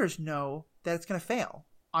the readers know that it's going to fail.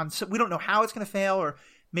 We don't know how it's going to fail, or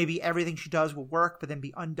maybe everything she does will work but then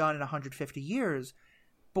be undone in 150 years.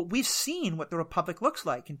 But we've seen what the Republic looks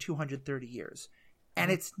like in 230 years,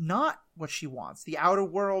 and it's not what she wants. The outer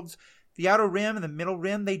worlds. The Outer Rim and the Middle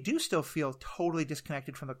Rim, they do still feel totally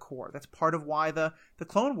disconnected from the core. That's part of why the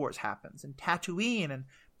Clone Wars happens. And Tatooine and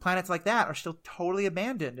planets like that are still totally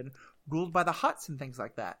abandoned and ruled by the Hutts and things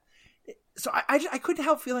like that. So I couldn't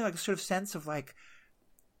help feeling a sort of sense of it's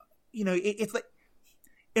like,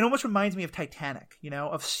 it almost reminds me of Titanic,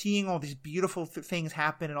 of seeing all these beautiful things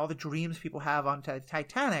happen and all the dreams people have on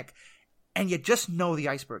Titanic, and you just know the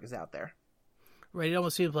iceberg is out there. Right, it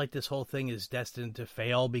almost seems like this whole thing is destined to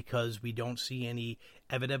fail because we don't see any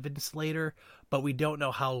evidence later, but we don't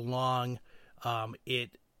know how long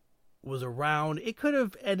it was around. It could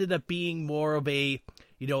have ended up being more of a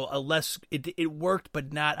less. It worked,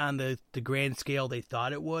 but not on the grand scale they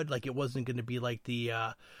thought it would. Like, it wasn't going to be like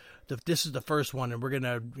this is the first one, and we're going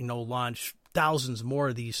to launch thousands more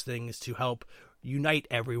of these things to help unite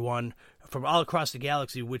everyone from all across the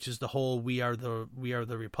galaxy, which is the whole we are the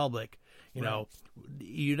Republic. Right.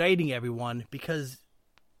 Uniting everyone, because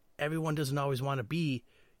everyone doesn't always want to be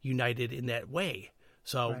united in that way.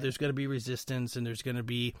 So There's going to be resistance, and there's going to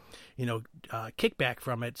be, kickback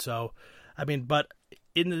from it. So, but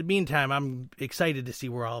in the meantime, I'm excited to see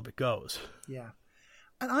where all of it goes. Yeah.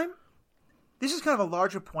 And this is kind of a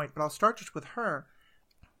larger point, but I'll start just with her.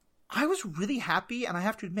 I was really happy, and I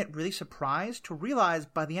have to admit, really surprised to realize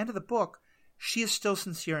by the end of the book, she is still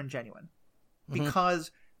sincere and genuine.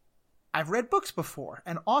 Because I've read books before,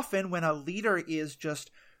 and often when a leader is just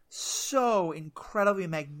so incredibly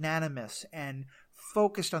magnanimous and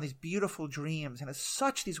focused on these beautiful dreams and has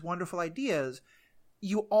such these wonderful ideas,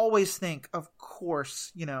 you always think, of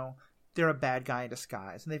course, they're a bad guy in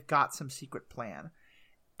disguise and they've got some secret plan.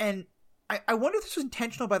 And I wonder if this was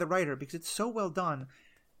intentional by the writer because it's so well done.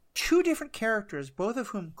 Two different characters, both of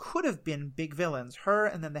whom could have been big villains, her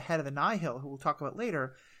and then the head of the Nihil, who we'll talk about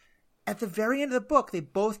later. At the very end of the book, they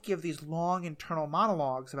both give these long internal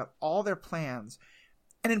monologues about all their plans.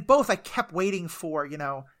 And in both, I kept waiting for,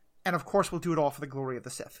 and of course we'll do it all for the glory of the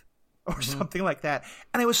Sith. Or something like that.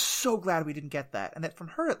 And I was so glad we didn't get that. And that from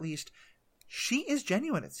her, at least, she is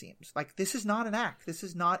genuine, it seems. Like, this is not an act. This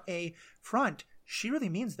is not a front. She really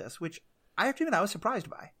means this, which I have to admit I was surprised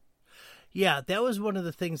by. Yeah, that was one of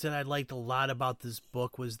the things that I liked a lot about this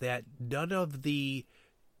book was that none of the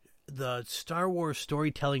Star Wars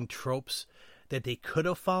storytelling tropes that they could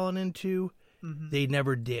have fallen into, they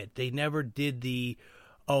never did. They never did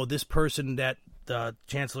this person that the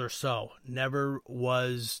Chancellor never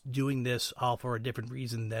was doing this all for a different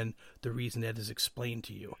reason than the reason that is explained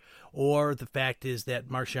to you. Or the fact is that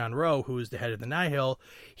Marchion Ro, who is the head of the Nihil,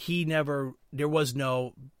 there was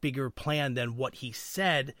no bigger plan than what he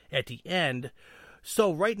said at the end.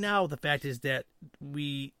 So right now, the fact is that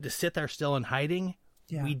the Sith are still in hiding.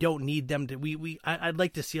 Yeah. We don't need them to, I'd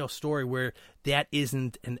like to see a story where that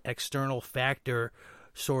isn't an external factor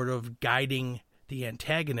sort of guiding the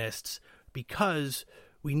antagonists, because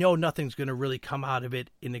we know nothing's going to really come out of it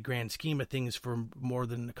in the grand scheme of things for more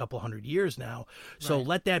than a couple hundred years now. So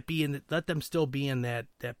let them still be in that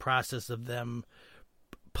process of them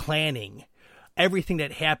planning. Everything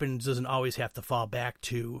that happens doesn't always have to fall back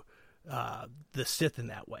to the Sith in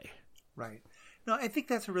that way. Right. No, I think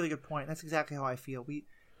that's a really good point. That's exactly how I feel.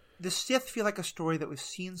 The Sith feel like a story that we've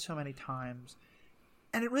seen so many times,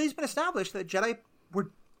 and it really has been established that Jedi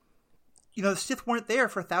were, the Sith weren't there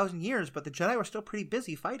for 1,000 years, but the Jedi were still pretty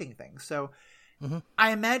busy fighting things. So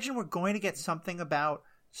I imagine we're going to get something about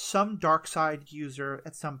some dark side user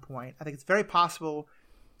at some point. I think it's very possible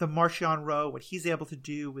the Marchion Ro, what he's able to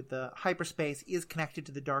do with the hyperspace, is connected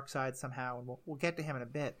to the dark side somehow, and we'll get to him in a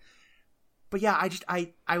bit. But yeah,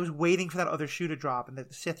 I was waiting for that other shoe to drop and the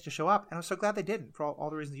Sith to show up, and I was so glad they didn't for all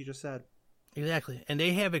the reasons you just said. Exactly. And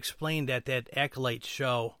they have explained that Acolyte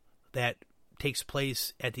show that takes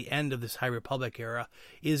place at the end of this High Republic era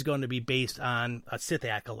is going to be based on a Sith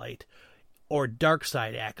Acolyte or Dark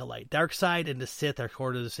Side Acolyte. Dark Side and the Sith are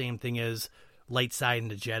sort of the same thing as light side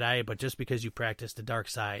and the Jedi, but just because you practice the dark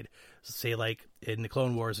side, say like in the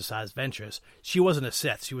Clone Wars, Asajj Ventress, she wasn't a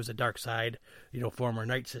Sith, she was a dark side, former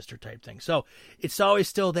Night Sister type thing. So it's always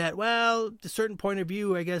still that, well, to a certain point of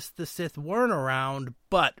view, I guess the Sith weren't around,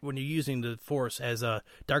 but when you're using the Force as a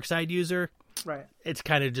dark side user, right, it's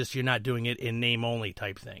kind of just you're not doing it in name only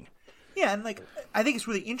type thing. Yeah, and I think it's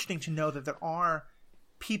really interesting to know that there are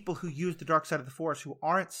people who use the dark side of the Force who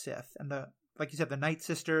aren't Sith, and like you said, the Night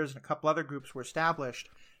Sisters and a couple other groups were established.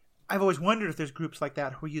 I've always wondered if there's groups like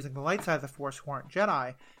that who are using the light side of the Force who aren't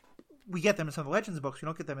Jedi. We get them in some of the Legends books. We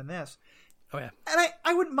don't get them in this. Oh, yeah. And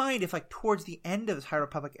I wouldn't mind if, towards the end of this High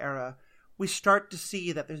Republic era, we start to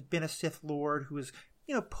see that there's been a Sith Lord who is,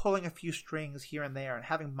 pulling a few strings here and there and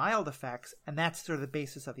having mild effects, and that's sort of the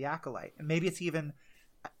basis of the Acolyte. And maybe it's even...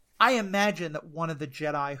 I imagine that one of the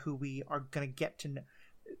Jedi who we are going to get to know...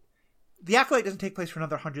 The Acolyte doesn't take place for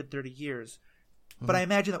another 130 years, but I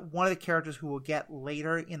imagine that one of the characters who we'll get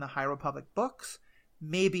later in the High Republic books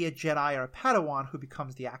may be a Jedi or a Padawan who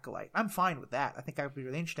becomes the Acolyte. I'm fine with that. I think that would be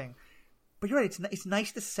really interesting. But you're right, it's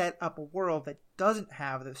nice to set up a world that doesn't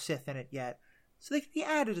have the Sith in it yet, so they can be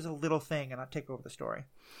added as a little thing and not take over the story.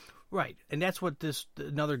 Right, and that's what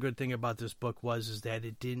another good thing about this book is that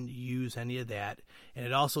it didn't use any of that, and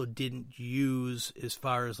it also didn't use, as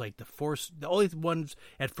far as the Force, the only ones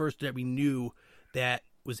at first that we knew that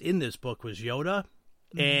was in this book was Yoda,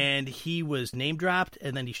 and he was name dropped,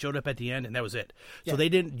 and then he showed up at the end, and that was it. Yeah. So they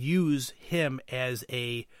didn't use him as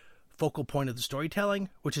a focal point of the storytelling,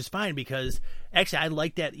 which is fine, because actually I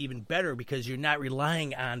like that even better, because you're not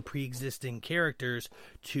relying on pre-existing characters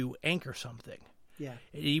to anchor something. Yeah.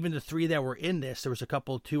 Even the three that were in this, there was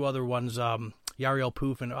two other ones, Yariel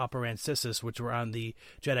Poof and Operan Sissus, which were on the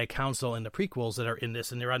Jedi Council in the prequels that are in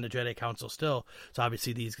this, and they're on the Jedi Council still. So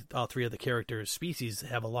obviously all three of the characters' species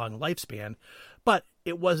have a long lifespan, but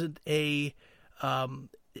it wasn't an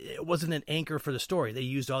anchor for the story. They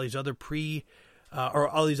used all these other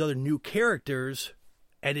all these other new characters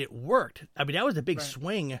and it worked. I mean, that was a big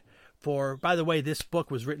swing for. By the way, this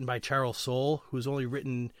book was written by Charles Soule, who's only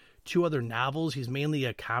written 2 other novels. He's mainly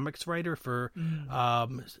a comics writer for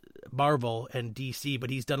Marvel and DC, but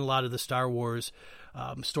he's done a lot of the Star Wars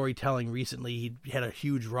storytelling recently. He had a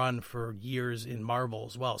huge run for years in Marvel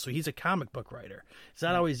as well. So he's a comic book writer. It's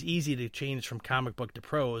not always easy to change from comic book to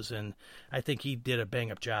prose, and I think he did a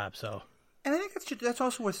bang-up job. So, and I think that's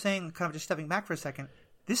also worth saying, kind of just stepping back for a second.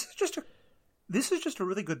 This is just a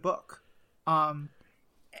really good book. And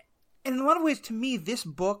in a lot of ways, to me, this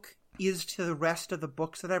book is to the rest of the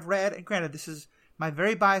books that I've read. And granted, this is my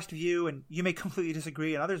very biased view, and you may completely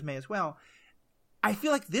disagree, and others may as well. I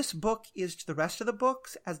feel like this book is to the rest of the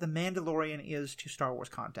books as The Mandalorian is to Star Wars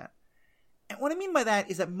content. And what I mean by that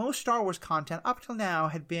is that most Star Wars content up till now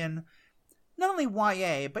had been not only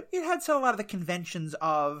YA, but it had a lot of the conventions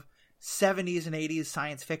of 70s and 80s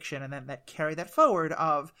science fiction, and then that carry that forward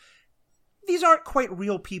of these aren't quite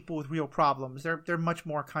real people with real problems. They're much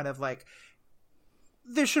more kind of like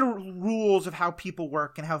there's sort of rules of how people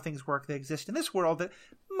work and how things work that exist in this world that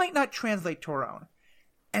might not translate to our own.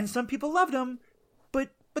 And some people loved them, but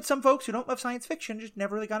some folks who don't love science fiction just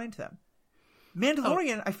never really got into them.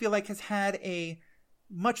 Mandalorian, I feel like, has had a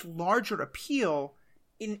much larger appeal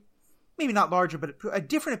in maybe not larger, but a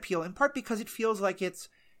different appeal, in part because it feels like it's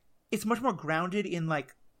much more grounded in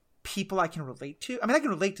like people I can relate to. I mean, I can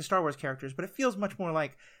relate to Star Wars characters, but it feels much more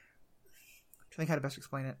like, I think how to best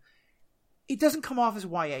explain it. It doesn't come off as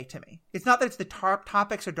YA to me. It's not that it's the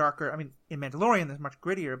topics are darker. I mean, in Mandalorian, there's much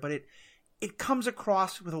grittier, but it comes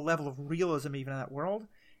across with a level of realism even in that world.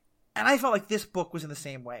 And I felt like this book was in the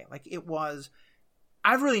same way. Like it was,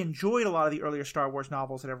 I've really enjoyed a lot of the earlier Star Wars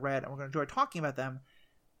novels that I've read, and we're going to enjoy talking about them.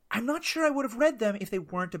 I'm not sure I would have read them if they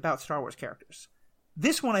weren't about Star Wars characters.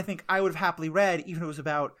 This one, I think I would have happily read, even if it was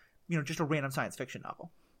about, just a random science fiction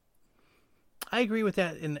novel. I agree with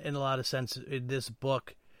that in a lot of sense. In this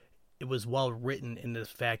book, it was well written in the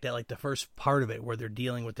fact that, like, the first part of it, where they're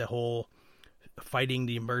dealing with the whole fighting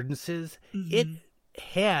the emergencies, it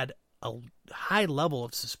had a high level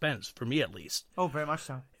of suspense, for me at least. Oh, very much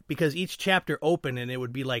so. Because each chapter opened, and it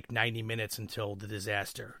would be like 90 minutes until the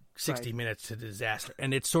disaster, 60 minutes to the disaster.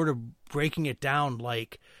 And it's sort of breaking it down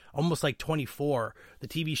like, almost like 24, the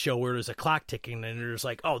TV show where there's a clock ticking, and there's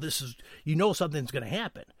like, oh, this is, something's going to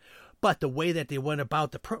happen. But the way that they went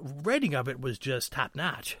about the writing of it was just top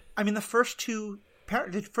notch. I mean, the first two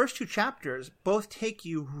chapters both take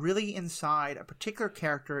you really inside a particular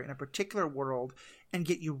character in a particular world and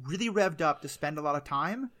get you really revved up to spend a lot of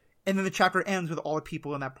time. And then the chapter ends with all the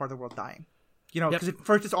people in that part of the world dying. Because at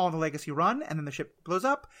first it's all on the Legacy Run, and then the ship blows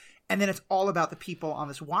up, and then it's all about the people on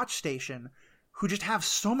this watch station who just have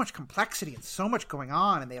so much complexity and so much going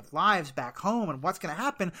on, and they have lives back home, and what's going to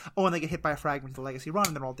happen? Oh, and they get hit by a fragment of the Legacy Run,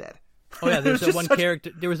 and they're all dead. Oh yeah, there was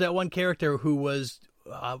that one character who was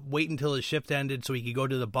waiting until his shift ended so he could go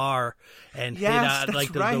to the bar and hit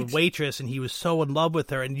the waitress, and he was so in love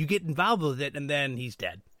with her, and you get involved with it, and then he's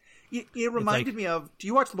dead. It reminded me of, do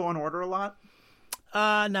you watch Law & Order a lot?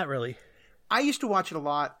 Not really. I used to watch it a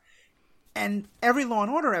lot, and every Law &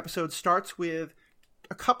 Order episode starts with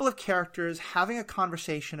a couple of characters having a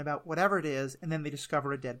conversation about whatever it is, and then they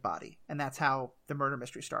discover a dead body, and that's how the murder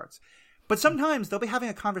mystery starts. But sometimes they'll be having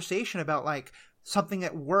a conversation about like something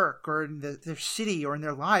at work or in their city or in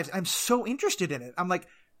their lives. I'm so interested in it. I'm like,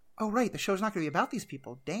 oh, right, the show's not going to be about these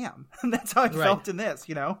people. Damn. And that's how I felt in this,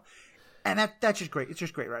 And that's just great. It's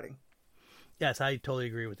just great writing. Yes, I totally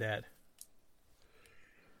agree with that.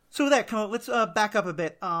 So with that, let's back up a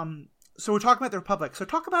bit. So we're talking about the Republic. So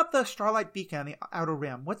talk about the Starlight Beacon on the Outer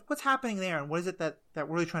Rim. What's happening there, and what is it that we're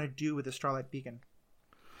really trying to do with the Starlight Beacon?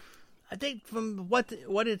 I think from what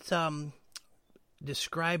it's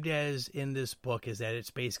described as in this book is that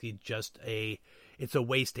it's basically just it's a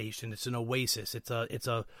way station. It's an oasis. It's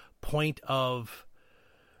a point of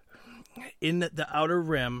in the Outer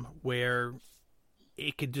Rim where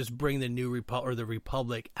it could just bring the new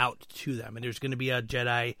Republic out to them, and there's going to be a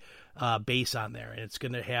Jedi base on there, and it's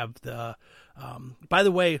going to have the. By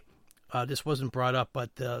the way, this wasn't brought up,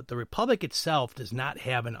 but the Republic itself does not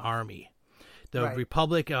have an army. The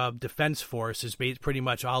Republic Defense Force is pretty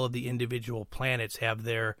much all of the individual planets have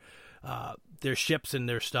their ships and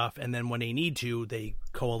their stuff, and then when they need to, they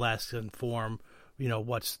coalesce and form.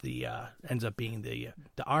 What's the ends up being the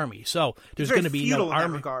army. So there's going to be no army.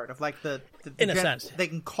 In that regard of like the in a sense they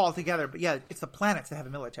can call together, but yeah, it's the planets that have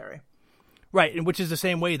a military, right? And which is the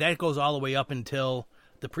same way that goes all the way up until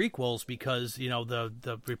the prequels, because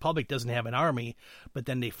the Republic doesn't have an army, but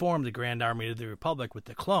then they form the Grand Army of the Republic with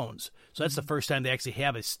the clones. So that's the first time they actually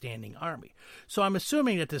have a standing army. So I'm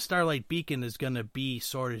assuming that the Starlight Beacon is going to be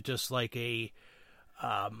sort of just like a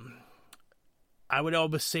I would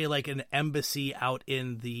almost say like an embassy out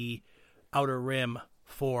in the Outer Rim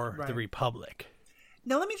for the Republic.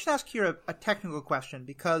 Now, let me just ask you a technical question,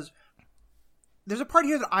 because there's a part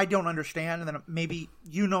here that I don't understand, and then maybe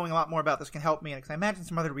you knowing a lot more about this can help me, because I imagine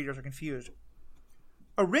some other readers are confused.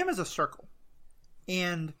 A rim is a circle,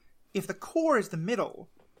 and if the core is the middle,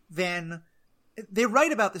 then they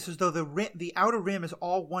write about this as though the outer rim is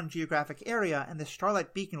all one geographic area, and the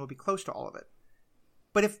Starlight Beacon will be close to all of it.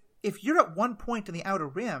 But if you're at one point in the outer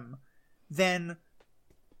rim, then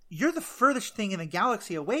you're the furthest thing in the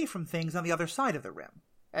galaxy away from things on the other side of the rim.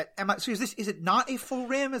 So is it not a full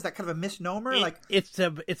rim? Is that kind of a misnomer? It's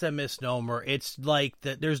a misnomer. It's like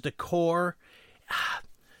there's the core.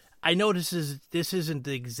 I know this isn't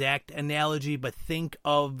the exact analogy, but think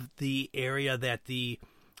of the area that the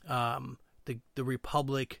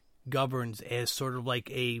Republic governs as sort of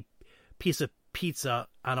like a piece of pizza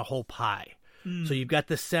on a whole pie. So you've got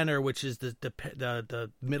the center, which is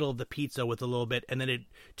the middle of the pizza with a little bit, and then it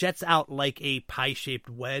jets out like a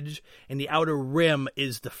pie-shaped wedge, and the outer rim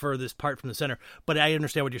is the furthest part from the center. But I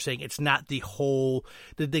understand what you're saying. It's not the whole...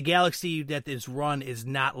 The galaxy that is run is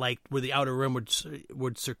not like where the outer rim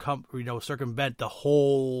would circumvent the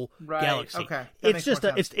whole galaxy. Okay. It's just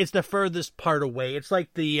it's the furthest part away. It's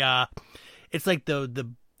like the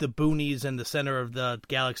boonies and the center of the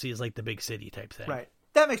galaxy is like the big city type thing. Right.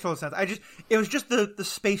 That makes total sense. It was just the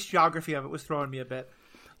space geography of it was throwing me a bit.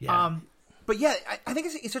 Yeah. But yeah, I think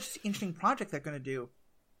it's such an interesting project they're going to do.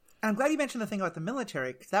 And I'm glad you mentioned the thing about the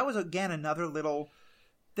military, because that was, again, another little...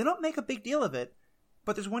 They don't make a big deal of it,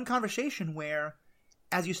 but there's one conversation where,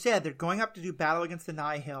 as you said, they're going up to do battle against the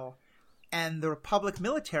Nihil, and the Republic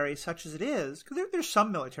military, such as it is, because there's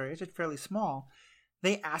some military, it's fairly small,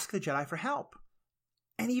 they ask the Jedi for help.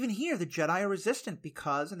 And even here, the Jedi are resistant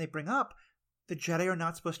because, and they bring up, the Jedi are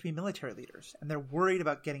not supposed to be military leaders, and they're worried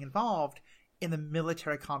about getting involved in the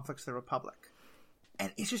military conflicts of the Republic.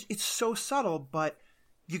 And it's so subtle, but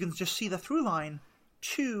you can just see the through line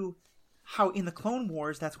to how in the Clone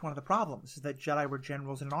Wars, that's one of the problems, is that Jedi were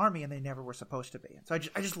generals in an army and they never were supposed to be. And so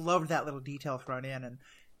I just loved that little detail thrown in, and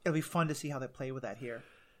it'll be fun to see how they play with that here.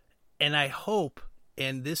 And I hope,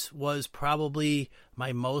 and this was probably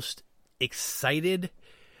my most excited...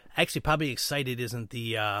 Actually, probably excited isn't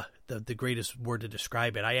the greatest word to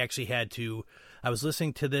describe it. I was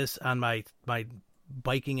listening to this on my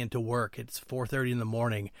biking into work. It's 4:30 in the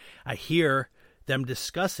morning. I hear them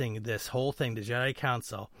discussing this whole thing, the Jedi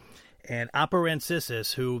Council, and Appa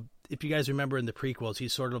Rancisis, who, if you guys remember in the prequels,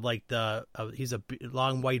 he's sort of like he's a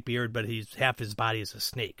long white beard, but he's half his body is a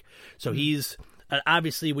snake. So he's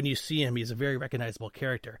obviously, when you see him, he's a very recognizable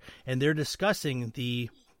character. And they're discussing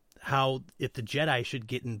how if the Jedi should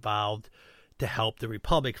get involved to help the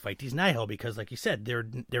Republic fight these Nihil, because like you said, they're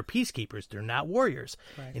peacekeepers, they're not warriors.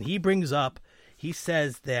 Right. And he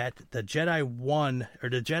says that the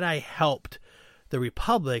Jedi helped the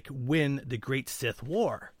Republic win the Great Sith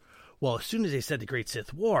War. Well, as soon as they said the Great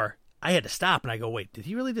Sith War, I had to stop and I go, wait, did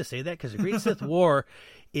he really just say that? Because the Great Sith War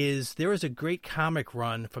there was a great comic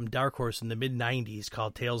run from Dark Horse in the mid-90s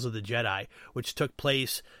called Tales of the Jedi, which took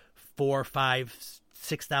place 4, 5,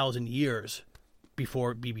 6,000 years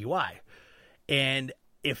before BBY. And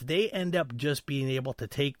if they end up just being able to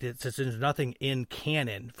take this, since there's nothing in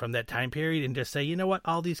canon from that time period, and just say, you know what,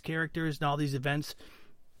 all these characters and all these events,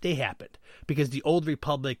 they happened. Because the Old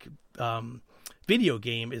Republic video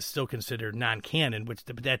game is still considered non-canon,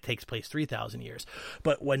 that takes place 3,000 years.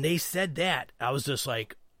 But when they said that, I was just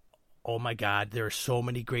like, oh my God, there are so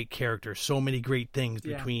many great characters, so many great things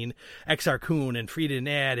between Exar Kun and Frida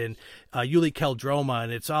Nad and Yuli Keldroma,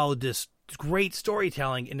 and it's all this great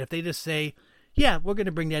storytelling. And if they just say, yeah, we're going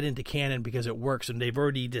to bring that into canon because it works, and they've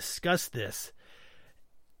already discussed this,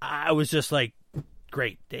 I was just like,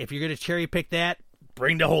 great. If you're going to cherry pick that,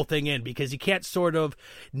 bring the whole thing in, because you can't sort of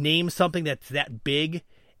name something that's that big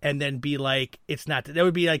and then be like, it's not. That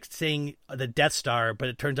would be like saying the Death Star, but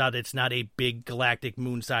it turns out it's not a big galactic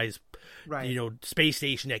moon-sized space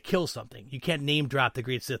station that kills something. You can't name drop the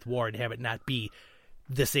Great Sith War and have it not be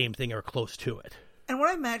the same thing or close to it. And what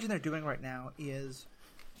I imagine they're doing right now is,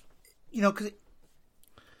 because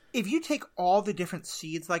if you take all the different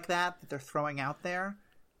seeds like that they're throwing out there,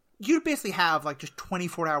 you'd basically have like just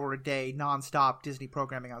 24-hour a day nonstop Disney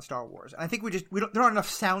programming on Star Wars. And I think there aren't enough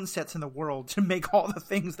sound sets in the world to make all the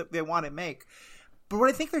things that they want to make. But what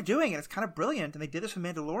I think they're doing, and it's kind of brilliant, and they did this with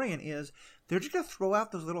Mandalorian, is they're just going to throw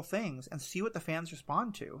out those little things and see what the fans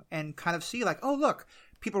respond to, and kind of see like, oh, look,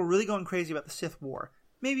 people are really going crazy about the Sith War.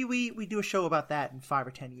 maybe we do a show about that in 5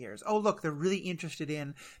 or 10 years. Oh, look, they're really interested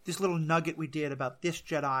in this little nugget we did about this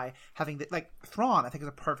Jedi having like Thrawn, I think is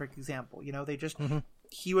a perfect example. You know, they just,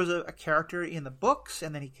 he was a character in the books,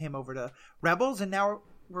 and then he came over to Rebels, and now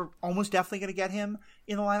we're almost definitely going to get him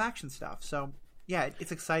in the live action stuff. So yeah,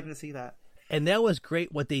 it's exciting to see that. And that was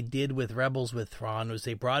great what they did with Rebels with Thrawn, was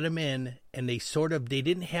they brought him in, and they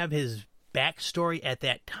didn't have his backstory at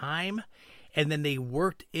that time, and then they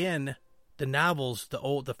worked in the novels, the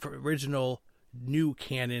original new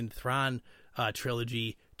canon Thrawn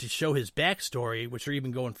trilogy, to show his backstory, which are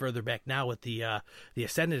even going further back now with the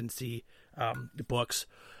Ascendancy books,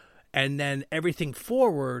 and then everything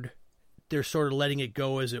forward, they're sort of letting it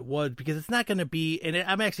go as it was, because it's not going to be. And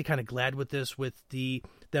I'm actually kind of glad with this, with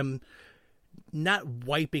them not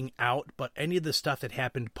wiping out, but any of the stuff that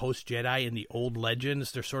happened post Jedi in the old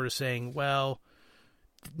legends, they're sort of saying, well,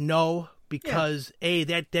 no, because A,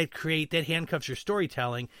 that handcuffs your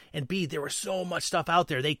storytelling, and B, there was so much stuff out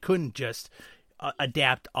there they couldn't just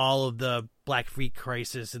adapt all of the Black Fleet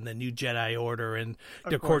Crisis and the New Jedi Order and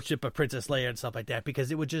the courtship of Princess Leia and stuff like that,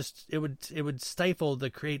 because it would stifle the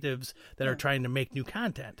creatives that are trying to make new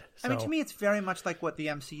content. So, I mean, to me, it's very much like what the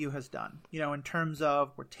MCU has done. You know, in terms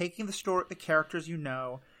of, we're taking the characters, we're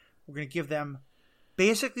going to give them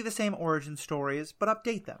basically the same origin stories, but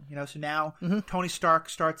update them. You know, so now Tony Stark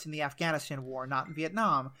starts in the Afghanistan war, not in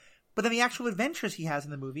Vietnam, but then the actual adventures he has in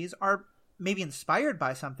the movies are maybe inspired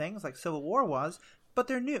by some things, like Civil War was, but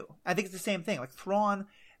they're new. I think it's the same thing. Like Thrawn,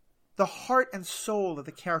 the heart and soul of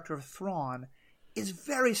the character of Thrawn is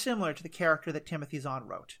very similar to the character that Timothy Zahn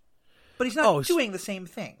wrote, but he's not doing the same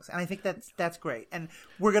things, and I think that's great. And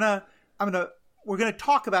we're gonna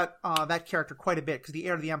talk about that character quite a bit, because the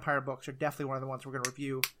Heir to the Empire books are definitely one of the ones we're going to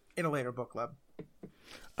review in a later book club.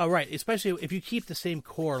 Oh, right. Especially if you keep the same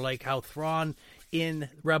core, like how Thrawn in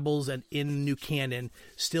Rebels and in New Canon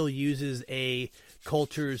still uses a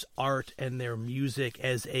culture's art and their music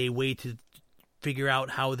as a way to figure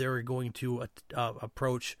out how they're going to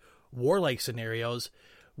approach warlike scenarios,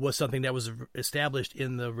 was something that was established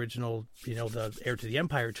in the original, the Heir to the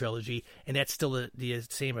Empire trilogy, and that's still the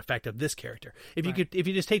same effect of this character. If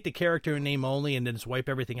you just take the character and name only and then just wipe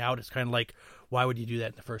everything out, it's kind of like, why would you do that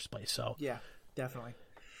in the first place? So yeah, definitely.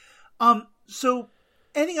 So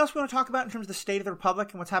anything else we want to talk about in terms of the state of the Republic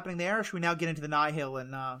and what's happening there, or should we now get into the Nihil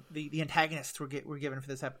and the antagonists we're given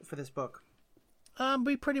for this book? I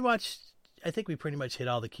think we pretty much hit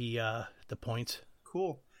all the key the points.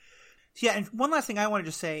 Cool. So yeah, and one last thing I want to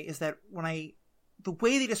just say is that the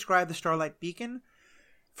way they describe the Starlight Beacon,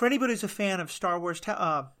 for anybody who's a fan of Star Wars,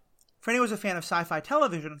 for anyone who's a fan of sci-fi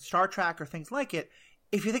television, Star Trek or things like it,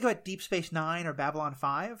 if you think about Deep Space Nine or Babylon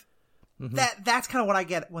 5, that's kind of what I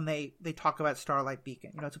get when they talk about Starlight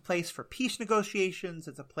Beacon. It's a place for peace negotiations.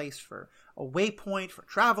 It's a place for a waypoint for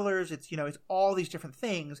travelers. It's all these different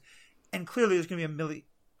things, and clearly there's going to be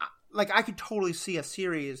I could totally see a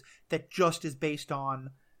series that just is based on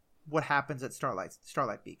what happens at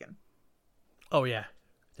Starlight Beacon. Oh yeah,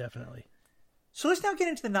 definitely. So let's now get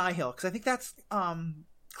into the Nihil, because I think that's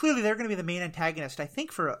clearly they're going to be the main antagonist, I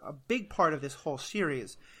think, for a big part of this whole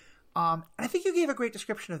series. And I think you gave a great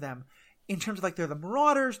description of them in terms of they're the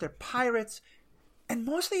Marauders, they're pirates, and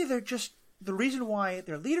mostly they're just the reason why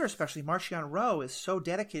their leader, especially Marchion Ro, is so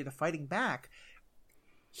dedicated to fighting back.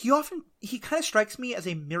 He kind of strikes me as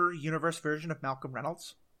a mirror universe version of Malcolm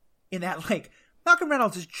Reynolds, in that Malcolm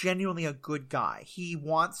Reynolds is genuinely a good guy. He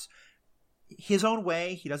wants his own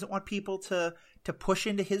way. He doesn't want people to push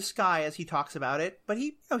into his sky, as he talks about it. But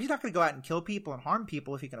he's not going to go out and kill people and harm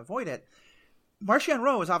people if he can avoid it. Marchion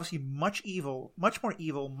Ro is obviously much more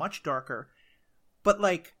evil, much darker. But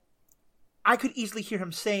I could easily hear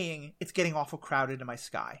him saying, "It's getting awful crowded in my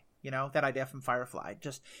sky." That idea from Firefly.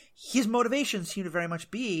 Just his motivations seem to very much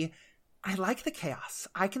be, I like the chaos.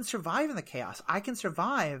 I can survive in the chaos. I can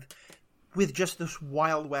survive with just this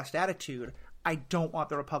Wild West attitude. I don't want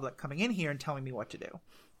the Republic coming in here and telling me what to do.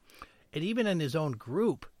 And even in his own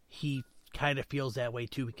group, he kind of feels that way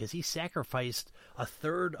too, because he sacrificed a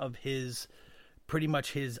third of pretty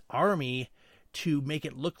much his army to make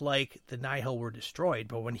it look like the Nihil were destroyed.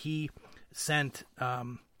 But when he sent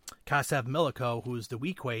Kassav Milico, who's the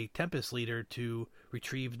Weequay Tempest leader, to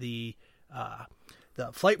retrieve the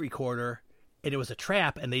flight recorder, and it was a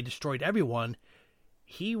trap and they destroyed everyone,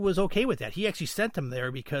 he was okay with that. He actually sent him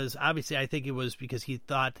there because, obviously, I think it was because he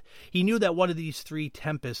knew that one of these three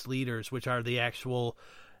Tempest leaders, which are the actual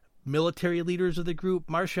military leaders of the group,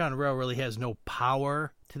 Marchion Ro really has no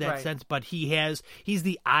power to that sense, but he's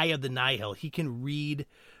the eye of the Nihil. He can read,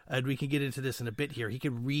 and we can get into this in a bit here, he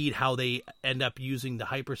can read how they end up using the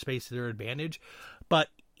hyperspace to their advantage, but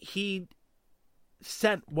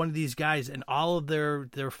sent one of these guys and all of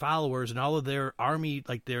their followers and all of their army,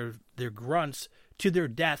 like their grunts, to their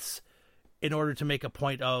deaths in order to make a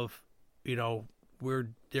point of,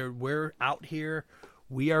 we're out here,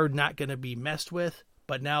 we are not going to be messed with.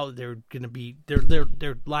 But now they're going to be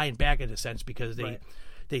they're lying back in a sense because the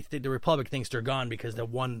Republic thinks they're gone because the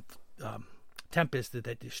one Tempest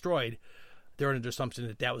that destroyed, they're under the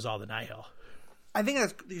assumption that was all the Nihil. I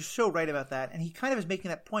think you're so right about that, and he kind of is making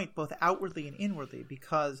that point both outwardly and inwardly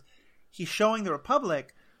because he's showing the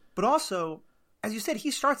Republic, but also, as you said,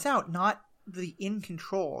 he starts out not really in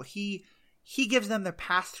control. He gives them their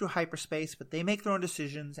pass through hyperspace, but they make their own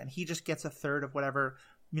decisions, and he just gets a third of whatever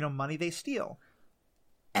money they steal.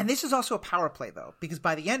 And this is also a power play, though, because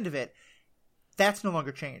by the end of it, that's no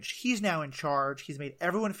longer changed. He's now in charge. He's made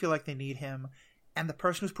everyone feel like they need him, and the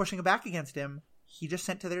person who's pushing back against him, he just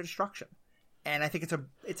sent to their destruction. And I think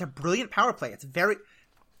it's a brilliant power play. It's very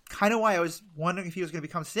kind of why I was wondering if he was going to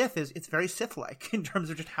become Sith. It's very Sith-like in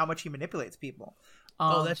terms of just how much he manipulates people.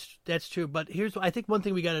 That's true. But I think one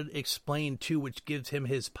thing we got to explain too, which gives him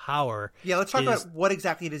his power. Yeah, let's talk about what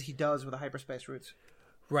exactly it is he does with the hyperspace routes.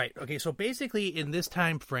 Right. Okay. So basically, in this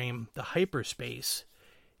time frame, the hyperspace,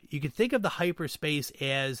 you can think of the hyperspace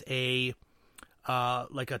as a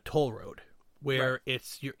like a toll road where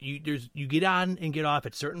it's you get on and get off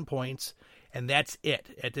at certain points. And that's it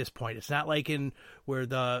at this point. It's not like in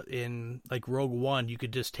Rogue One, you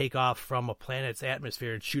could just take off from a planet's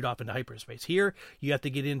atmosphere and shoot off into hyperspace. Here, you have to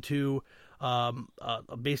get into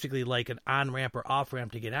basically like an on-ramp or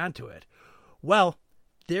off-ramp to get onto it. Well,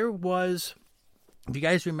 there was, if you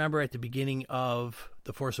guys remember at the beginning of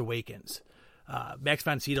The Force Awakens, Max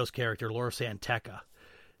von Sydow's character, Lor Santeca.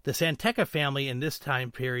 The Santeca family in this time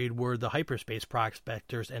period were the hyperspace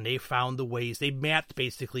prospectors, and they found the ways. They mapped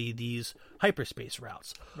basically these hyperspace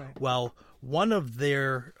routes. Right. Well, one of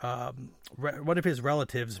his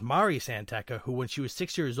relatives, Mari Santeca, who when she was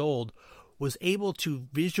 6 years old, was able to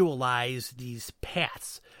visualize these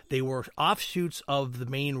paths. They were offshoots of the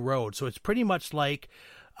main road, so it's pretty much like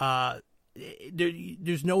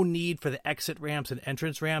there's no need for the exit ramps and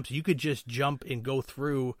entrance ramps. You could just jump and go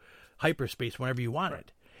through hyperspace whenever you wanted.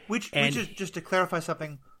 Right. Which is, just to clarify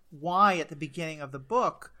something, why at the beginning of the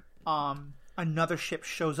book, another ship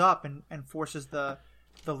shows up and forces the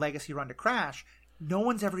Legacy run to crash. No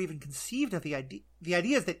one's ever even conceived of the idea. The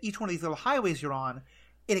idea is that each one of these little highways you're on,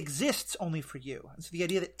 it exists only for you. And so the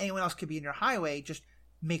idea that anyone else could be in your highway just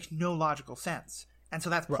makes no logical sense. And so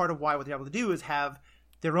that's part of why what they're able to do is have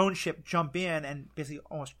their own ship jump in and basically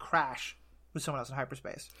almost crash with someone else in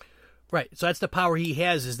hyperspace. Right. So that's the power he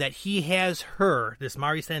has, is that he has her, this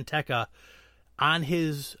Mari Santeca, on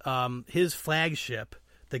his flagship,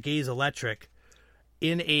 the Gaze Electric,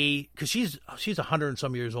 because she's 100 and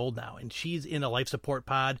some years old now, and she's in a life support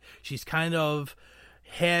pod. She's kind of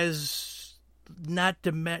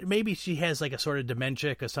maybe she has like a sort of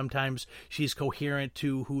dementia, because sometimes she's coherent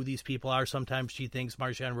to who these people are. Sometimes she thinks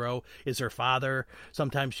Marchand Rowe is her father.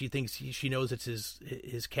 Sometimes she thinks she knows it's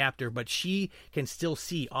his captor, but she can still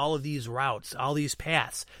see all of these routes, all these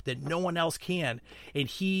paths that no one else can, and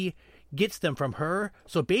he gets them from her.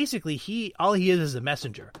 So basically, all he is a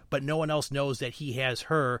messenger, but no one else knows that he has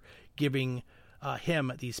her giving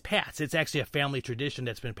him these paths. It's actually a family tradition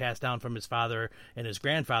that's been passed down from his father and his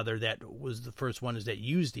grandfather. That was the first ones that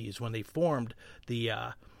used these when they formed the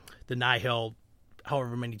Nihil,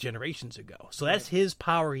 however many generations ago. So that's his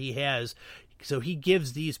power he has. So he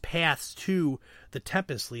gives these paths to the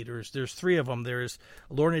Tempest leaders. There's three of them. There's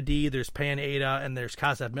Lorna Dee, there's Pan Eta, and there's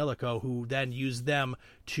Kassav Milico, who then use them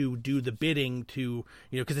to do the bidding to,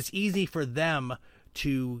 because it's easy for them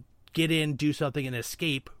to get in, do something, and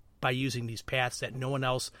escape by using these paths that no one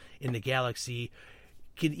else in the galaxy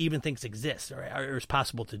can even thinks exist or is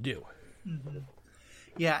possible to do. Mm-hmm.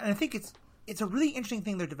 Yeah, and I think it's a really interesting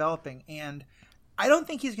thing they're developing, and I don't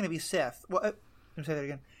think he's going to be Sith. Well, let me say that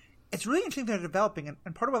again. It's really interesting they're developing,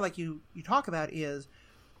 and part of what you talk about is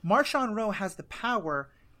Marchand Rowe has the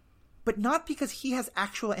power, but not because he has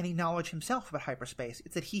any knowledge himself about hyperspace.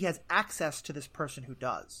 It's that he has access to this person who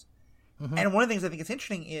does. Mm-hmm. And one of the things I think is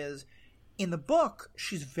interesting is, in the book,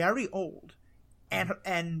 she's very old,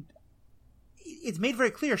 and it's made very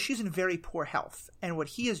clear she's in very poor health. And what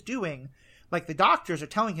he is doing, like the doctors are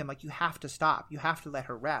telling him, like, you have to stop. You have to let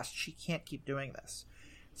her rest. She can't keep doing this.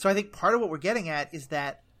 So I think part of what we're getting at is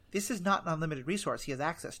that this is not an unlimited resource he has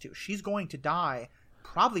access to. She's going to die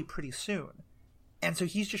probably pretty soon. And so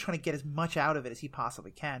he's just trying to get as much out of it as he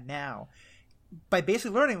possibly can now by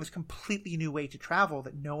basically learning this completely new way to travel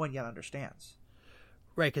that no one yet understands.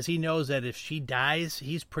 Right, because he knows that if she dies,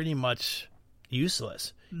 he's pretty much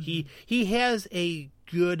useless. He has a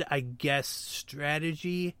good, I guess,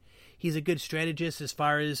 strategy. He's a good strategist as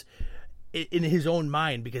far as in his own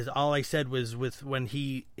mind, because all I said was when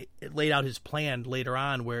he laid out his plan later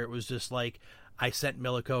on, where it was just like, I sent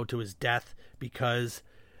Milico to his death because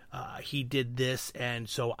he did this, and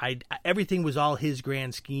so everything was all his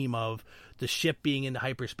grand scheme of the ship being in the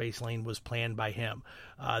hyperspace lane was planned by him.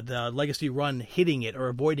 The Legacy Run hitting it or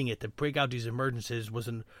avoiding it to break out these emergencies was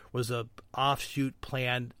a offshoot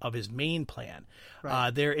plan of his main plan.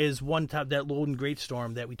 Right. There is one time that Loden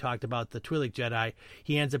Greatstorm that we talked about, the Twi'lek Jedi,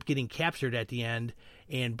 he ends up getting captured at the end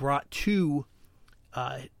and brought to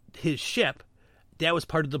his ship. That was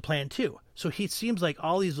part of the plan too. So he seems like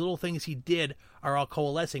all these little things he did are all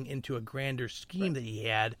coalescing into a grander scheme that he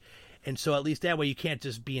had. And so at least that way you can't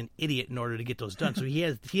just be an idiot in order to get those done. So he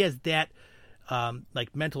has that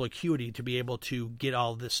like mental acuity to be able to get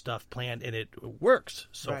all this stuff planned, and it works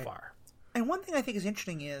so far. And one thing I think is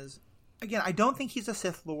interesting is, again, I don't think he's a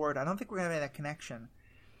Sith Lord. I don't think we're going to make that connection.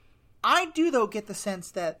 I do, though, get the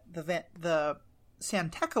sense that the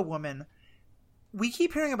Santeca woman, we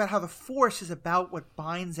keep hearing about how the Force is about what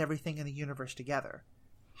binds everything in the universe together.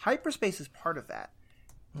 Hyperspace is part of that.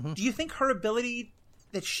 Mm-hmm. Do you think her ability,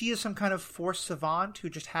 that she is some kind of Force savant who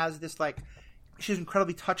just has this, like, she's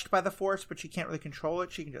incredibly touched by the Force, but she can't really control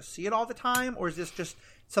it, she can just see it all the time? Or is this just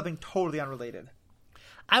something totally unrelated?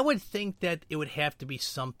 I would think that it would have to be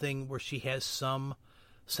something where she has some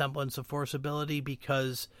semblance of Force ability,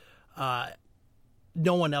 because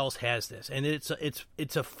no one else has this, and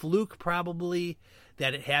it's a fluke probably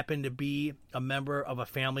that it happened to be a member of a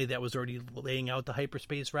family that was already laying out the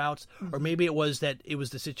hyperspace routes, or maybe it was that it was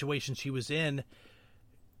the situation she was in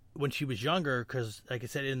when she was younger, because like I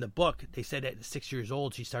said in the book, they said at 6 years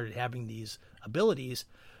old she started having these abilities.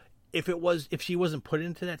 If she wasn't put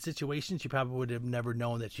into that situation, she probably would have never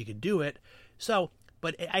known that she could do it. So,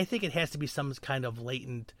 but I think it has to be some kind of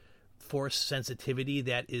latent Force sensitivity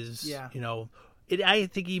that is, I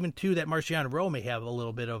think even too that Marciano Ro may have a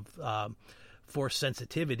little bit of Force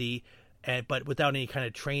sensitivity, but without any kind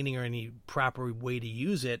of training or any proper way to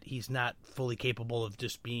use it, he's not fully capable of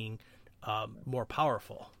just being more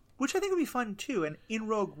powerful. Which I think would be fun too. And in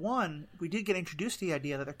Rogue One, we did get introduced to the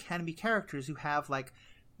idea that there can be characters who have like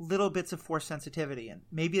little bits of Force sensitivity, and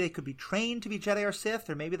maybe they could be trained to be Jedi or Sith,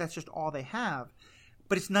 or maybe that's just all they have.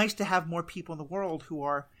 But it's nice to have more people in the world who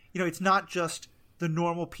are, it's not just the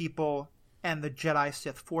normal people and the Jedi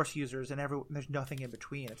Sith Force users and there's nothing in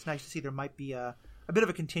between. It's nice to see there might be a bit of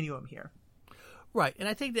a continuum here. Right, and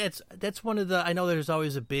I think that's one of the, I know there's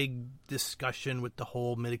always a big discussion with the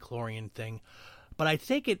whole midichlorian thing, but I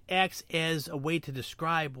think it acts as a way to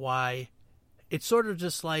describe why it's sort of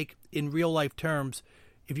just like in real life terms,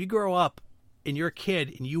 if you grow up and you're a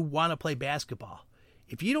kid and you want to play basketball,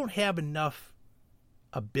 if you don't have enough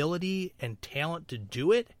ability and talent to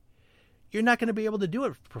do it, you're not going to be able to do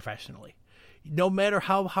it professionally. No matter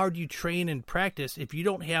how hard you train and practice, if you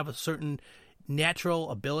don't have a certain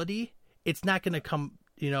natural ability, it's not going to come,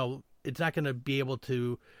 it's not going to be able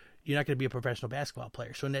to, you're not going to be a professional basketball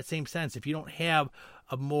player. So in that same sense, if you don't have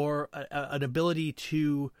an ability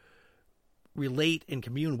to relate and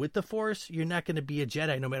commune with the Force, you're not going to be a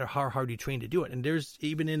Jedi no matter how hard you train to do it. And there's,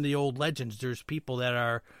 even in the old legends, there's people that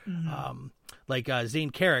are like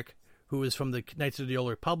Zane Carrick, who is from the Knights of the Old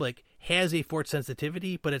Republic, has a Force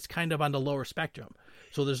sensitivity, but it's kind of on the lower spectrum.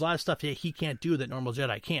 So there's a lot of stuff that he can't do that normal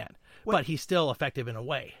Jedi can. But he's still effective in a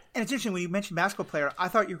way. And it's interesting, when you mentioned basketball player, I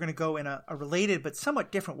thought you were going to go in a related but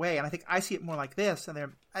somewhat different way. And I think I see it more like this.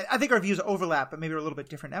 And I think our views overlap, but maybe a little bit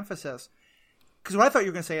different emphasis. Because what I thought you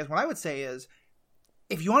were going to say is, what I would say is,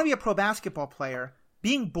 if you want to be a pro basketball player,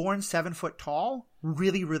 being born 7 foot tall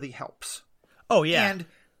really, really helps. Oh, yeah.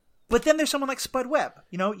 But then there's someone like Spud Webb.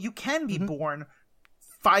 You can be born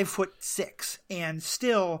 5'6" and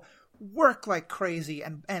still work like crazy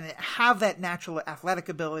and have that natural athletic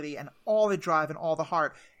ability and all the drive and all the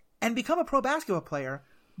heart and become a pro basketball player,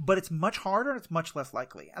 but it's much harder and it's much less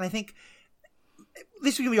likely. And I think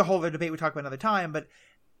this is going to be a whole other debate we talk about another time, but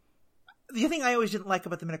the thing I always didn't like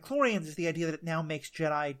about the midichlorians is the idea that it now makes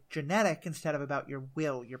Jedi genetic instead of about your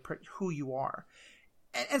will, who you are.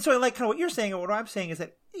 And so I like kind of what you're saying, and what I'm saying is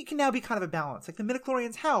that it can now be kind of a balance. Like, the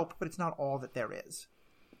midichlorians help, but it's not all that there is.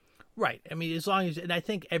 Right. I mean, as long as, and I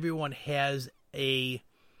think everyone has the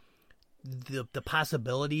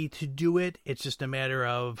possibility to do it. It's just a matter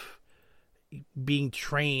of being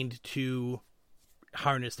trained to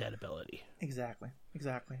harness that ability. Exactly.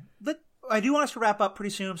 But I do want us to wrap up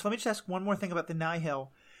pretty soon, so let me just ask one more thing about the Nihil.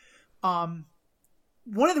 One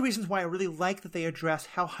of the reasons why I really like that they address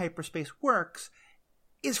how hyperspace works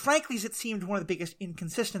is frankly, as it seemed, one of the biggest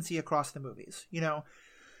inconsistency across the movies.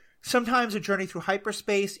 Sometimes a journey through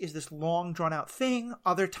hyperspace is this long, drawn-out thing.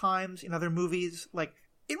 Other times, in other movies, like,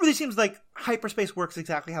 it really seems like hyperspace works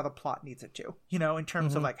exactly how the plot needs it to, in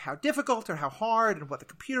terms of, like, how difficult or how hard and what the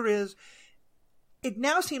computer is. It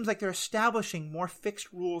now seems like they're establishing more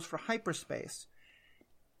fixed rules for hyperspace.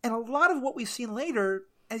 And a lot of what we've seen later,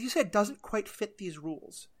 as you said, doesn't quite fit these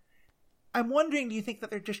rules. I'm wondering, do you think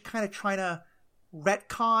that they're just kind of trying to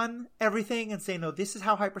retcon everything and say, no, this is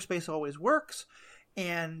how hyperspace always works,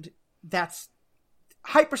 and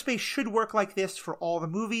hyperspace should work like this for all the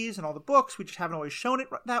movies and all the books, we just haven't always shown it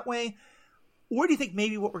that way? Or do you think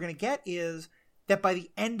maybe what we're going to get is that by the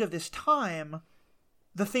end of this time,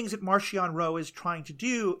 the things that Marchion Ro is trying to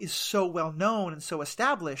do is so well known and so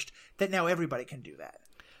established that now everybody can do that?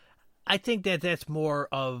 I think that that's more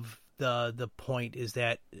of the point, is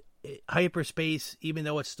that hyperspace, even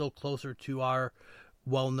though it's still closer to our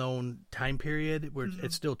well-known time period, where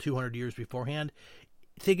it's still 200 years beforehand,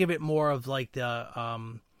 think of it more of like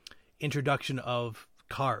the introduction of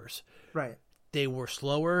cars. Right. They were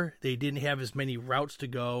slower. They didn't have as many routes to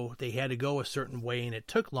go. They had to go a certain way, and it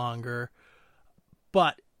took longer.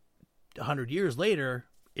 But 100 years later,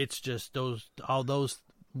 it's just all those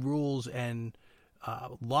rules and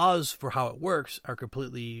laws for how it works are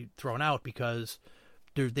completely thrown out, because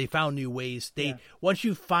they found new ways. Once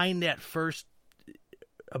you find that first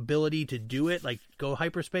ability to do it, like go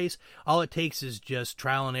hyperspace, all it takes is just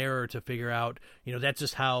trial and error to figure out, that's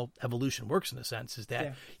just how evolution works, in a sense, is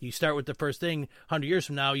that you start with the first thing. 100 years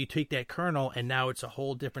from now, you take that kernel and now it's a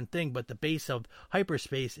whole different thing, but the base of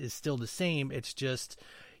hyperspace is still the same. It's just,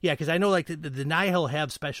 because I know like the Nihil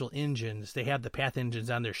have special engines. They have the path engines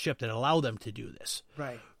on their ship that allow them to do this.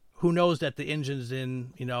 Right. Who knows that the engines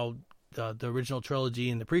in, the original trilogy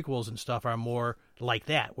and the prequels and stuff are more like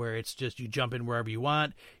that, where it's just you jump in wherever you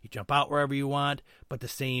want, you jump out wherever you want, but the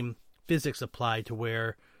same physics apply to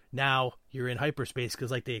where now you're in hyperspace,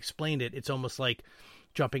 because like they explained it, it's almost like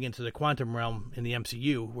jumping into the quantum realm in the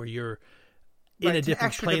MCU, where you're in a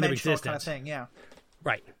different plane of existence. Kind of thing, yeah.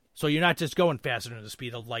 Right. So you're not just going faster than the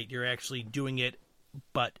speed of light, you're actually doing it,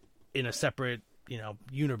 but in a separate,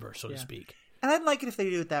 universe, so to speak. And I'd like it if they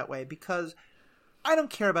do it that way, because I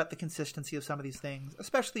don't care about the consistency of some of these things,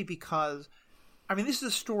 especially because, this is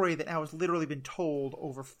a story that now has literally been told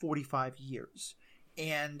over 45 years.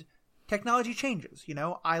 And technology changes,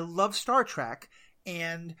 I love Star Trek,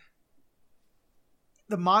 and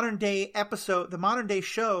the modern day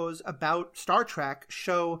shows about Star Trek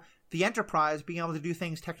show the Enterprise being able to do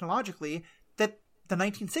things technologically that the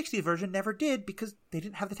 1960s version never did, because they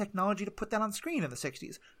didn't have the technology to put that on screen in the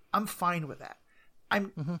 60s. I'm fine with that.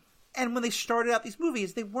 And when they started out these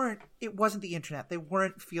movies, it wasn't the internet. They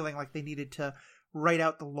weren't feeling like they needed to write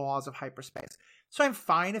out the laws of hyperspace. So I'm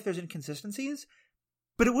fine if there's inconsistencies,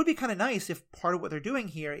 but it would be kind of nice if part of what they're doing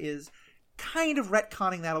here is kind of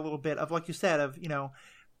retconning that a little bit of, like you said, of,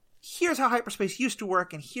 here's how hyperspace used to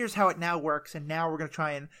work and here's how it now works. And now we're going to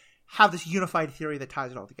try and have this unified theory that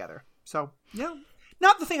ties it all together. So,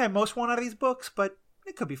 not the thing I most want out of these books, but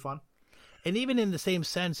it could be fun. And even in the same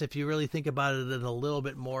sense, if you really think about it in a little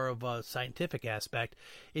bit more of a scientific aspect,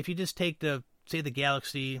 if you just take the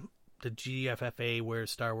galaxy, the GFFA where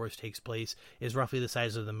Star Wars takes place, is roughly the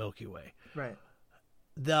size of the Milky Way. Right.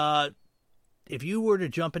 If you were to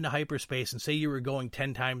jump into hyperspace and say you were going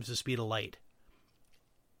 10 times the speed of light,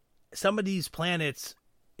 some of these planets,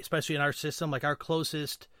 especially in our system, like our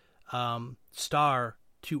closest star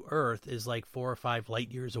to Earth is like 4 or 5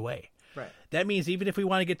 light years away. Right. That means even if we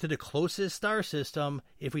want to get to the closest star system,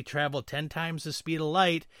 if we travel 10 times the speed of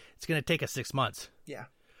light, it's going to take us 6 months. Yeah.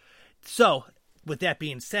 So, with that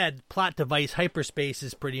being said, plot device hyperspace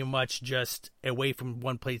is pretty much just a way from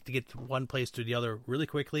one place to get to one place to the other really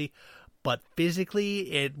quickly. But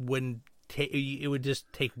physically, it would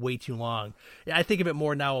just take way too long. I think of it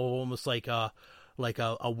more now almost like a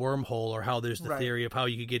wormhole, or how there's the theory of how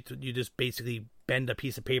you could you just basically bend a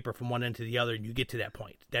piece of paper from one end to the other and you get to that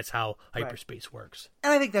point. That's how hyperspace works.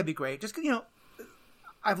 And I think that'd be great. Just because,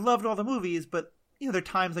 I've loved all the movies, but, there are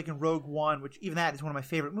times like in Rogue One, which even that is one of my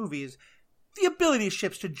favorite movies, the ability of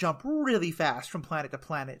ships to jump really fast from planet to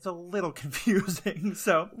planet, it's a little confusing.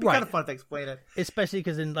 So it'd be kind of fun to explain it. Especially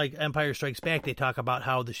because in like Empire Strikes Back, they talk about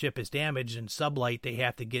how the ship is damaged and sublight. They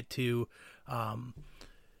have to get to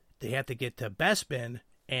Bespin,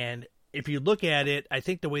 and if you look at it, I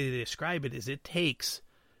think the way they describe it is it takes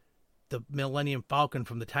the Millennium Falcon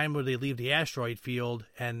from the time where they leave the asteroid field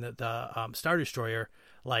and the Star Destroyer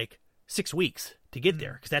like 6 weeks to get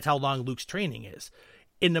there, because that's how long Luke's training is.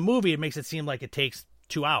 In the movie, it makes it seem like it takes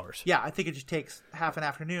 2 hours. Yeah, I think it just takes half an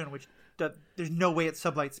afternoon, which there's no way at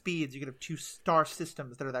sublight speeds you could have two star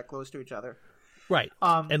systems that are that close to each other. Right.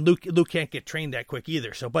 And Luke can't get trained that quick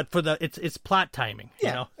either. So, but for it's plot timing. Yeah,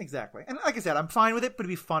 you know? Exactly. And like I said, I'm fine with it, but it'd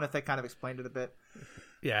be fun if they kind of explained it a bit.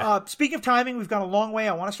 Yeah. Speaking of timing, we've gone a long way.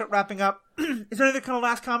 I want to start wrapping up. Is there any other kind of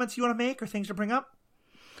last comments you want to make or things to bring up?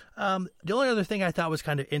 The only other thing I thought was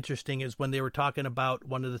kind of interesting is when they were talking about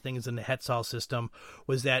one of the things in the Hetzal system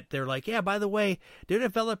was that they're like, yeah, by the way, they're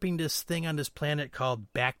developing this thing on this planet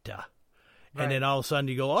called Bacta. Right. And then all of a sudden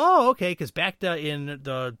you go, oh, okay, because Bacta in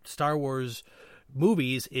the Star Wars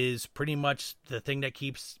movies is pretty much the thing that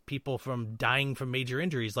keeps people from dying from major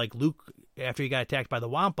injuries. Like Luke, after he got attacked by the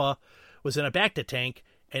Wampa, was in a Bacta tank,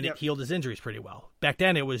 and it healed his injuries pretty well. Back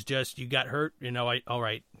then, it was just, you got hurt, all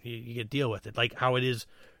right, you get to deal with it. Like how it is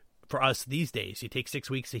for us these days. You take 6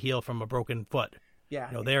 weeks to heal from a broken foot. Yeah.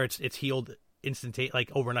 There it's healed instantaneously,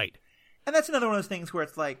 like overnight. And that's another one of those things where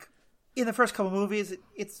it's like, in the first couple movies,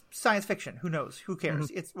 it's science fiction. Who knows? Who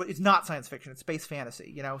cares? Mm-hmm. It's not science fiction. It's space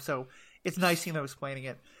fantasy, So it's nice seeing them explaining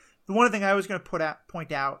it. The one thing I was going to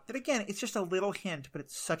point out, that again, it's just a little hint, but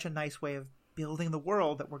it's such a nice way of building the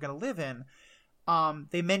world that we're going to live in.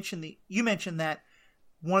 You mentioned that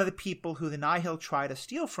one of the people who the Nihil try to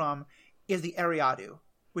steal from is the Eriadu,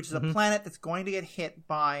 which is a planet that's going to get hit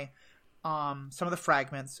by some of the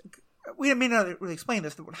fragments. We may not really explain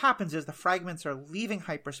this, but what happens is the fragments are leaving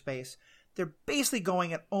hyperspace. They're basically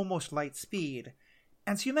going at almost light speed.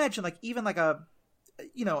 And so you imagine even a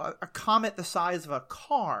comet the size of a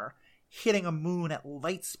car hitting a moon at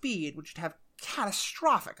light speed, which would have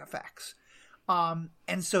catastrophic effects.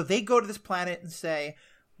 And so they go to this planet and say,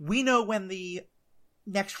 we know when the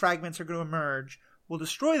next fragments are going to emerge. We'll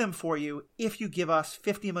destroy them for you if you give us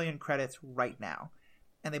 50 million credits right now.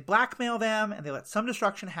 And they blackmail them, and they let some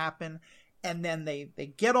destruction happen, and then they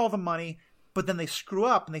get all the money, but then they screw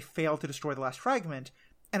up and they fail to destroy the last fragment,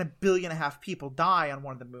 and 1.5 billion people die on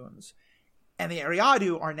one of the moons. And the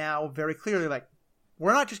Eriadu are now very clearly like,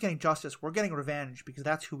 we're not just getting justice, we're getting revenge, because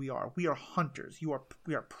that's who we are. We are hunters.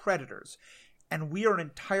 We are predators. And we are an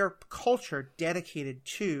entire culture dedicated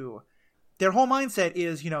to... Their whole mindset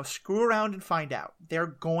is, screw around and find out. They're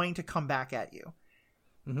going to come back at you.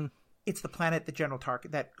 Mm-hmm. It's the planet that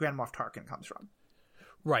that Grand Moff Tarkin comes from.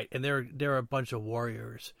 Right, and they're a bunch of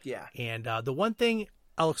warriors. Yeah. And the one thing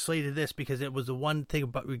I'll say to this, because it was the one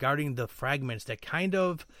thing regarding the fragments that kind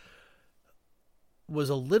of was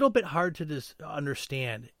a little bit hard to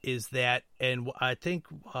understand, is that, and I think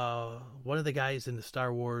one of the guys in the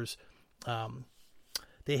Star Wars,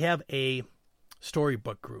 they have a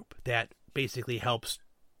storybook group that basically helps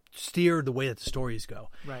steer the way that the stories go.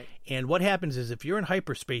 Right. And what happens is, if you're in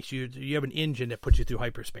hyperspace, you have an engine that puts you through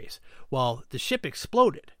hyperspace. Well, the ship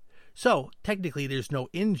exploded. So technically there's no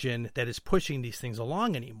engine that is pushing these things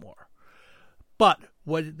along anymore. But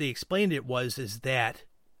what they explained is that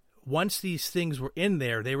once these things were in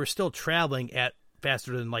there, they were still traveling at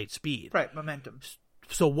faster than light speed. Right, momentum.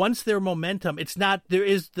 So once their momentum, it's not, there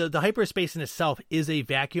is the hyperspace in itself is a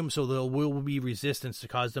vacuum, so there will be resistance to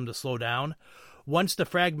cause them to slow down. Once the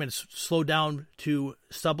fragments slow down to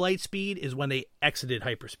sublight speed is when they exited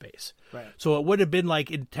hyperspace. Right. So it would have been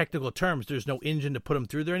like, in technical terms, there's no engine to put them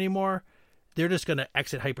through there anymore. They're just going to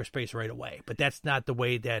exit hyperspace right away. But that's not the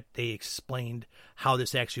way that they explained how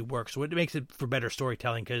this actually works. So it makes it for better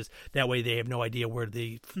storytelling, because that way they have no idea where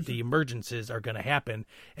the emergencies are going to happen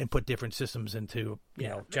and put different systems into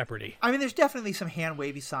jeopardy. I mean, there's definitely some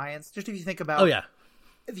hand-wavy science. Just if you think about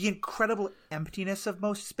the incredible emptiness of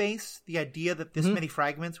most space, the idea that this many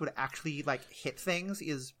fragments would actually hit things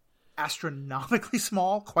is astronomically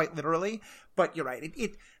small, quite literally. But you're right.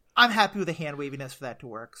 I'm happy with the hand-waviness for that to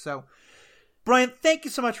work. So... Brian, thank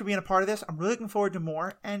you so much for being a part of this. I'm really looking forward to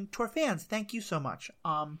more. And to our fans, thank you so much.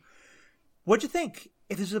 What'd you think?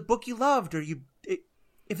 If this is a book you loved, or if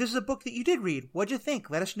this is a book that you did read, what'd you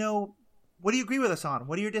think? Let us know. What do you agree with us on?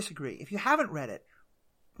 What do you disagree? If you haven't read it,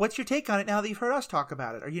 what's your take on it now that you've heard us talk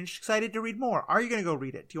about it? Are you excited to read more? Are you going to go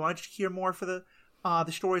read it? Do you want to hear more for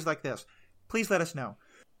the stories like this? Please let us know.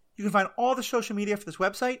 You can find all the social media for this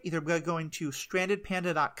website either by going to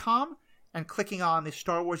strandedpanda.com and clicking on the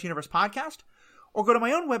Star Wars Universe podcast, or go to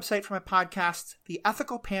my own website for my podcasts,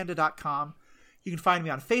 theethicalpanda.com. You can find me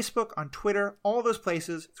on Facebook, on Twitter, all those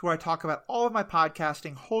places. It's where I talk about all of my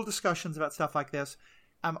podcasting, whole discussions about stuff like this.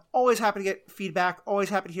 I'm always happy to get feedback, always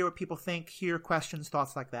happy to hear what people think, hear questions,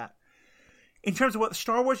 thoughts like that. In terms of what the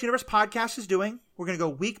Star Wars Universe podcast is doing, we're going to go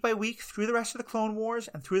week by week through the rest of the Clone Wars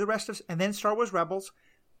and through the rest of, and then Star Wars Rebels.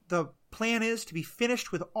 The plan is to be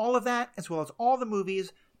finished with all of that, as well as all the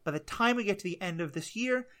movies, by the time we get to the end of this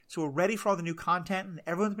year, so we're ready for all the new content and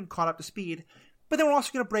everyone's been caught up to speed. But then we're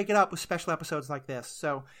also going to break it up with special episodes like this.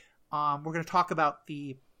 So We're going to talk about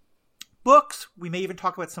the books. We may even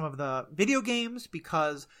talk about some of the video games,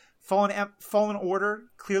 because Fallen Order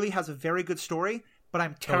clearly has a very good story, but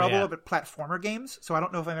I'm terrible at platformer games, so I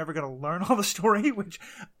don't know if I'm ever going to learn all the story, which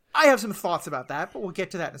I have some thoughts about that, but we'll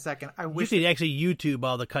get to that in a second. You should actually YouTube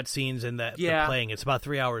all the cutscenes and the playing. It's about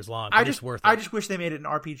 3 hours long. It's worth it. I just wish they made it an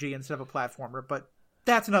RPG instead of a platformer, but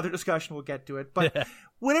that's another discussion. We'll get to it. But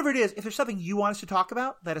whatever it is, if there's something you want us to talk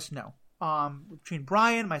about, let us know. Between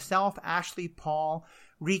Brian, myself, Ashley, Paul,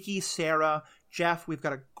 Riki, Sarah, Jeff, we've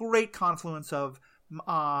got a great confluence of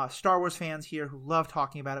Star Wars fans here who love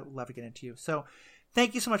talking about it. We'd love to get into you. So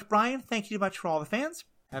thank you so much, Brian. Thank you so much for all the fans.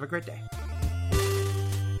 Have a great day.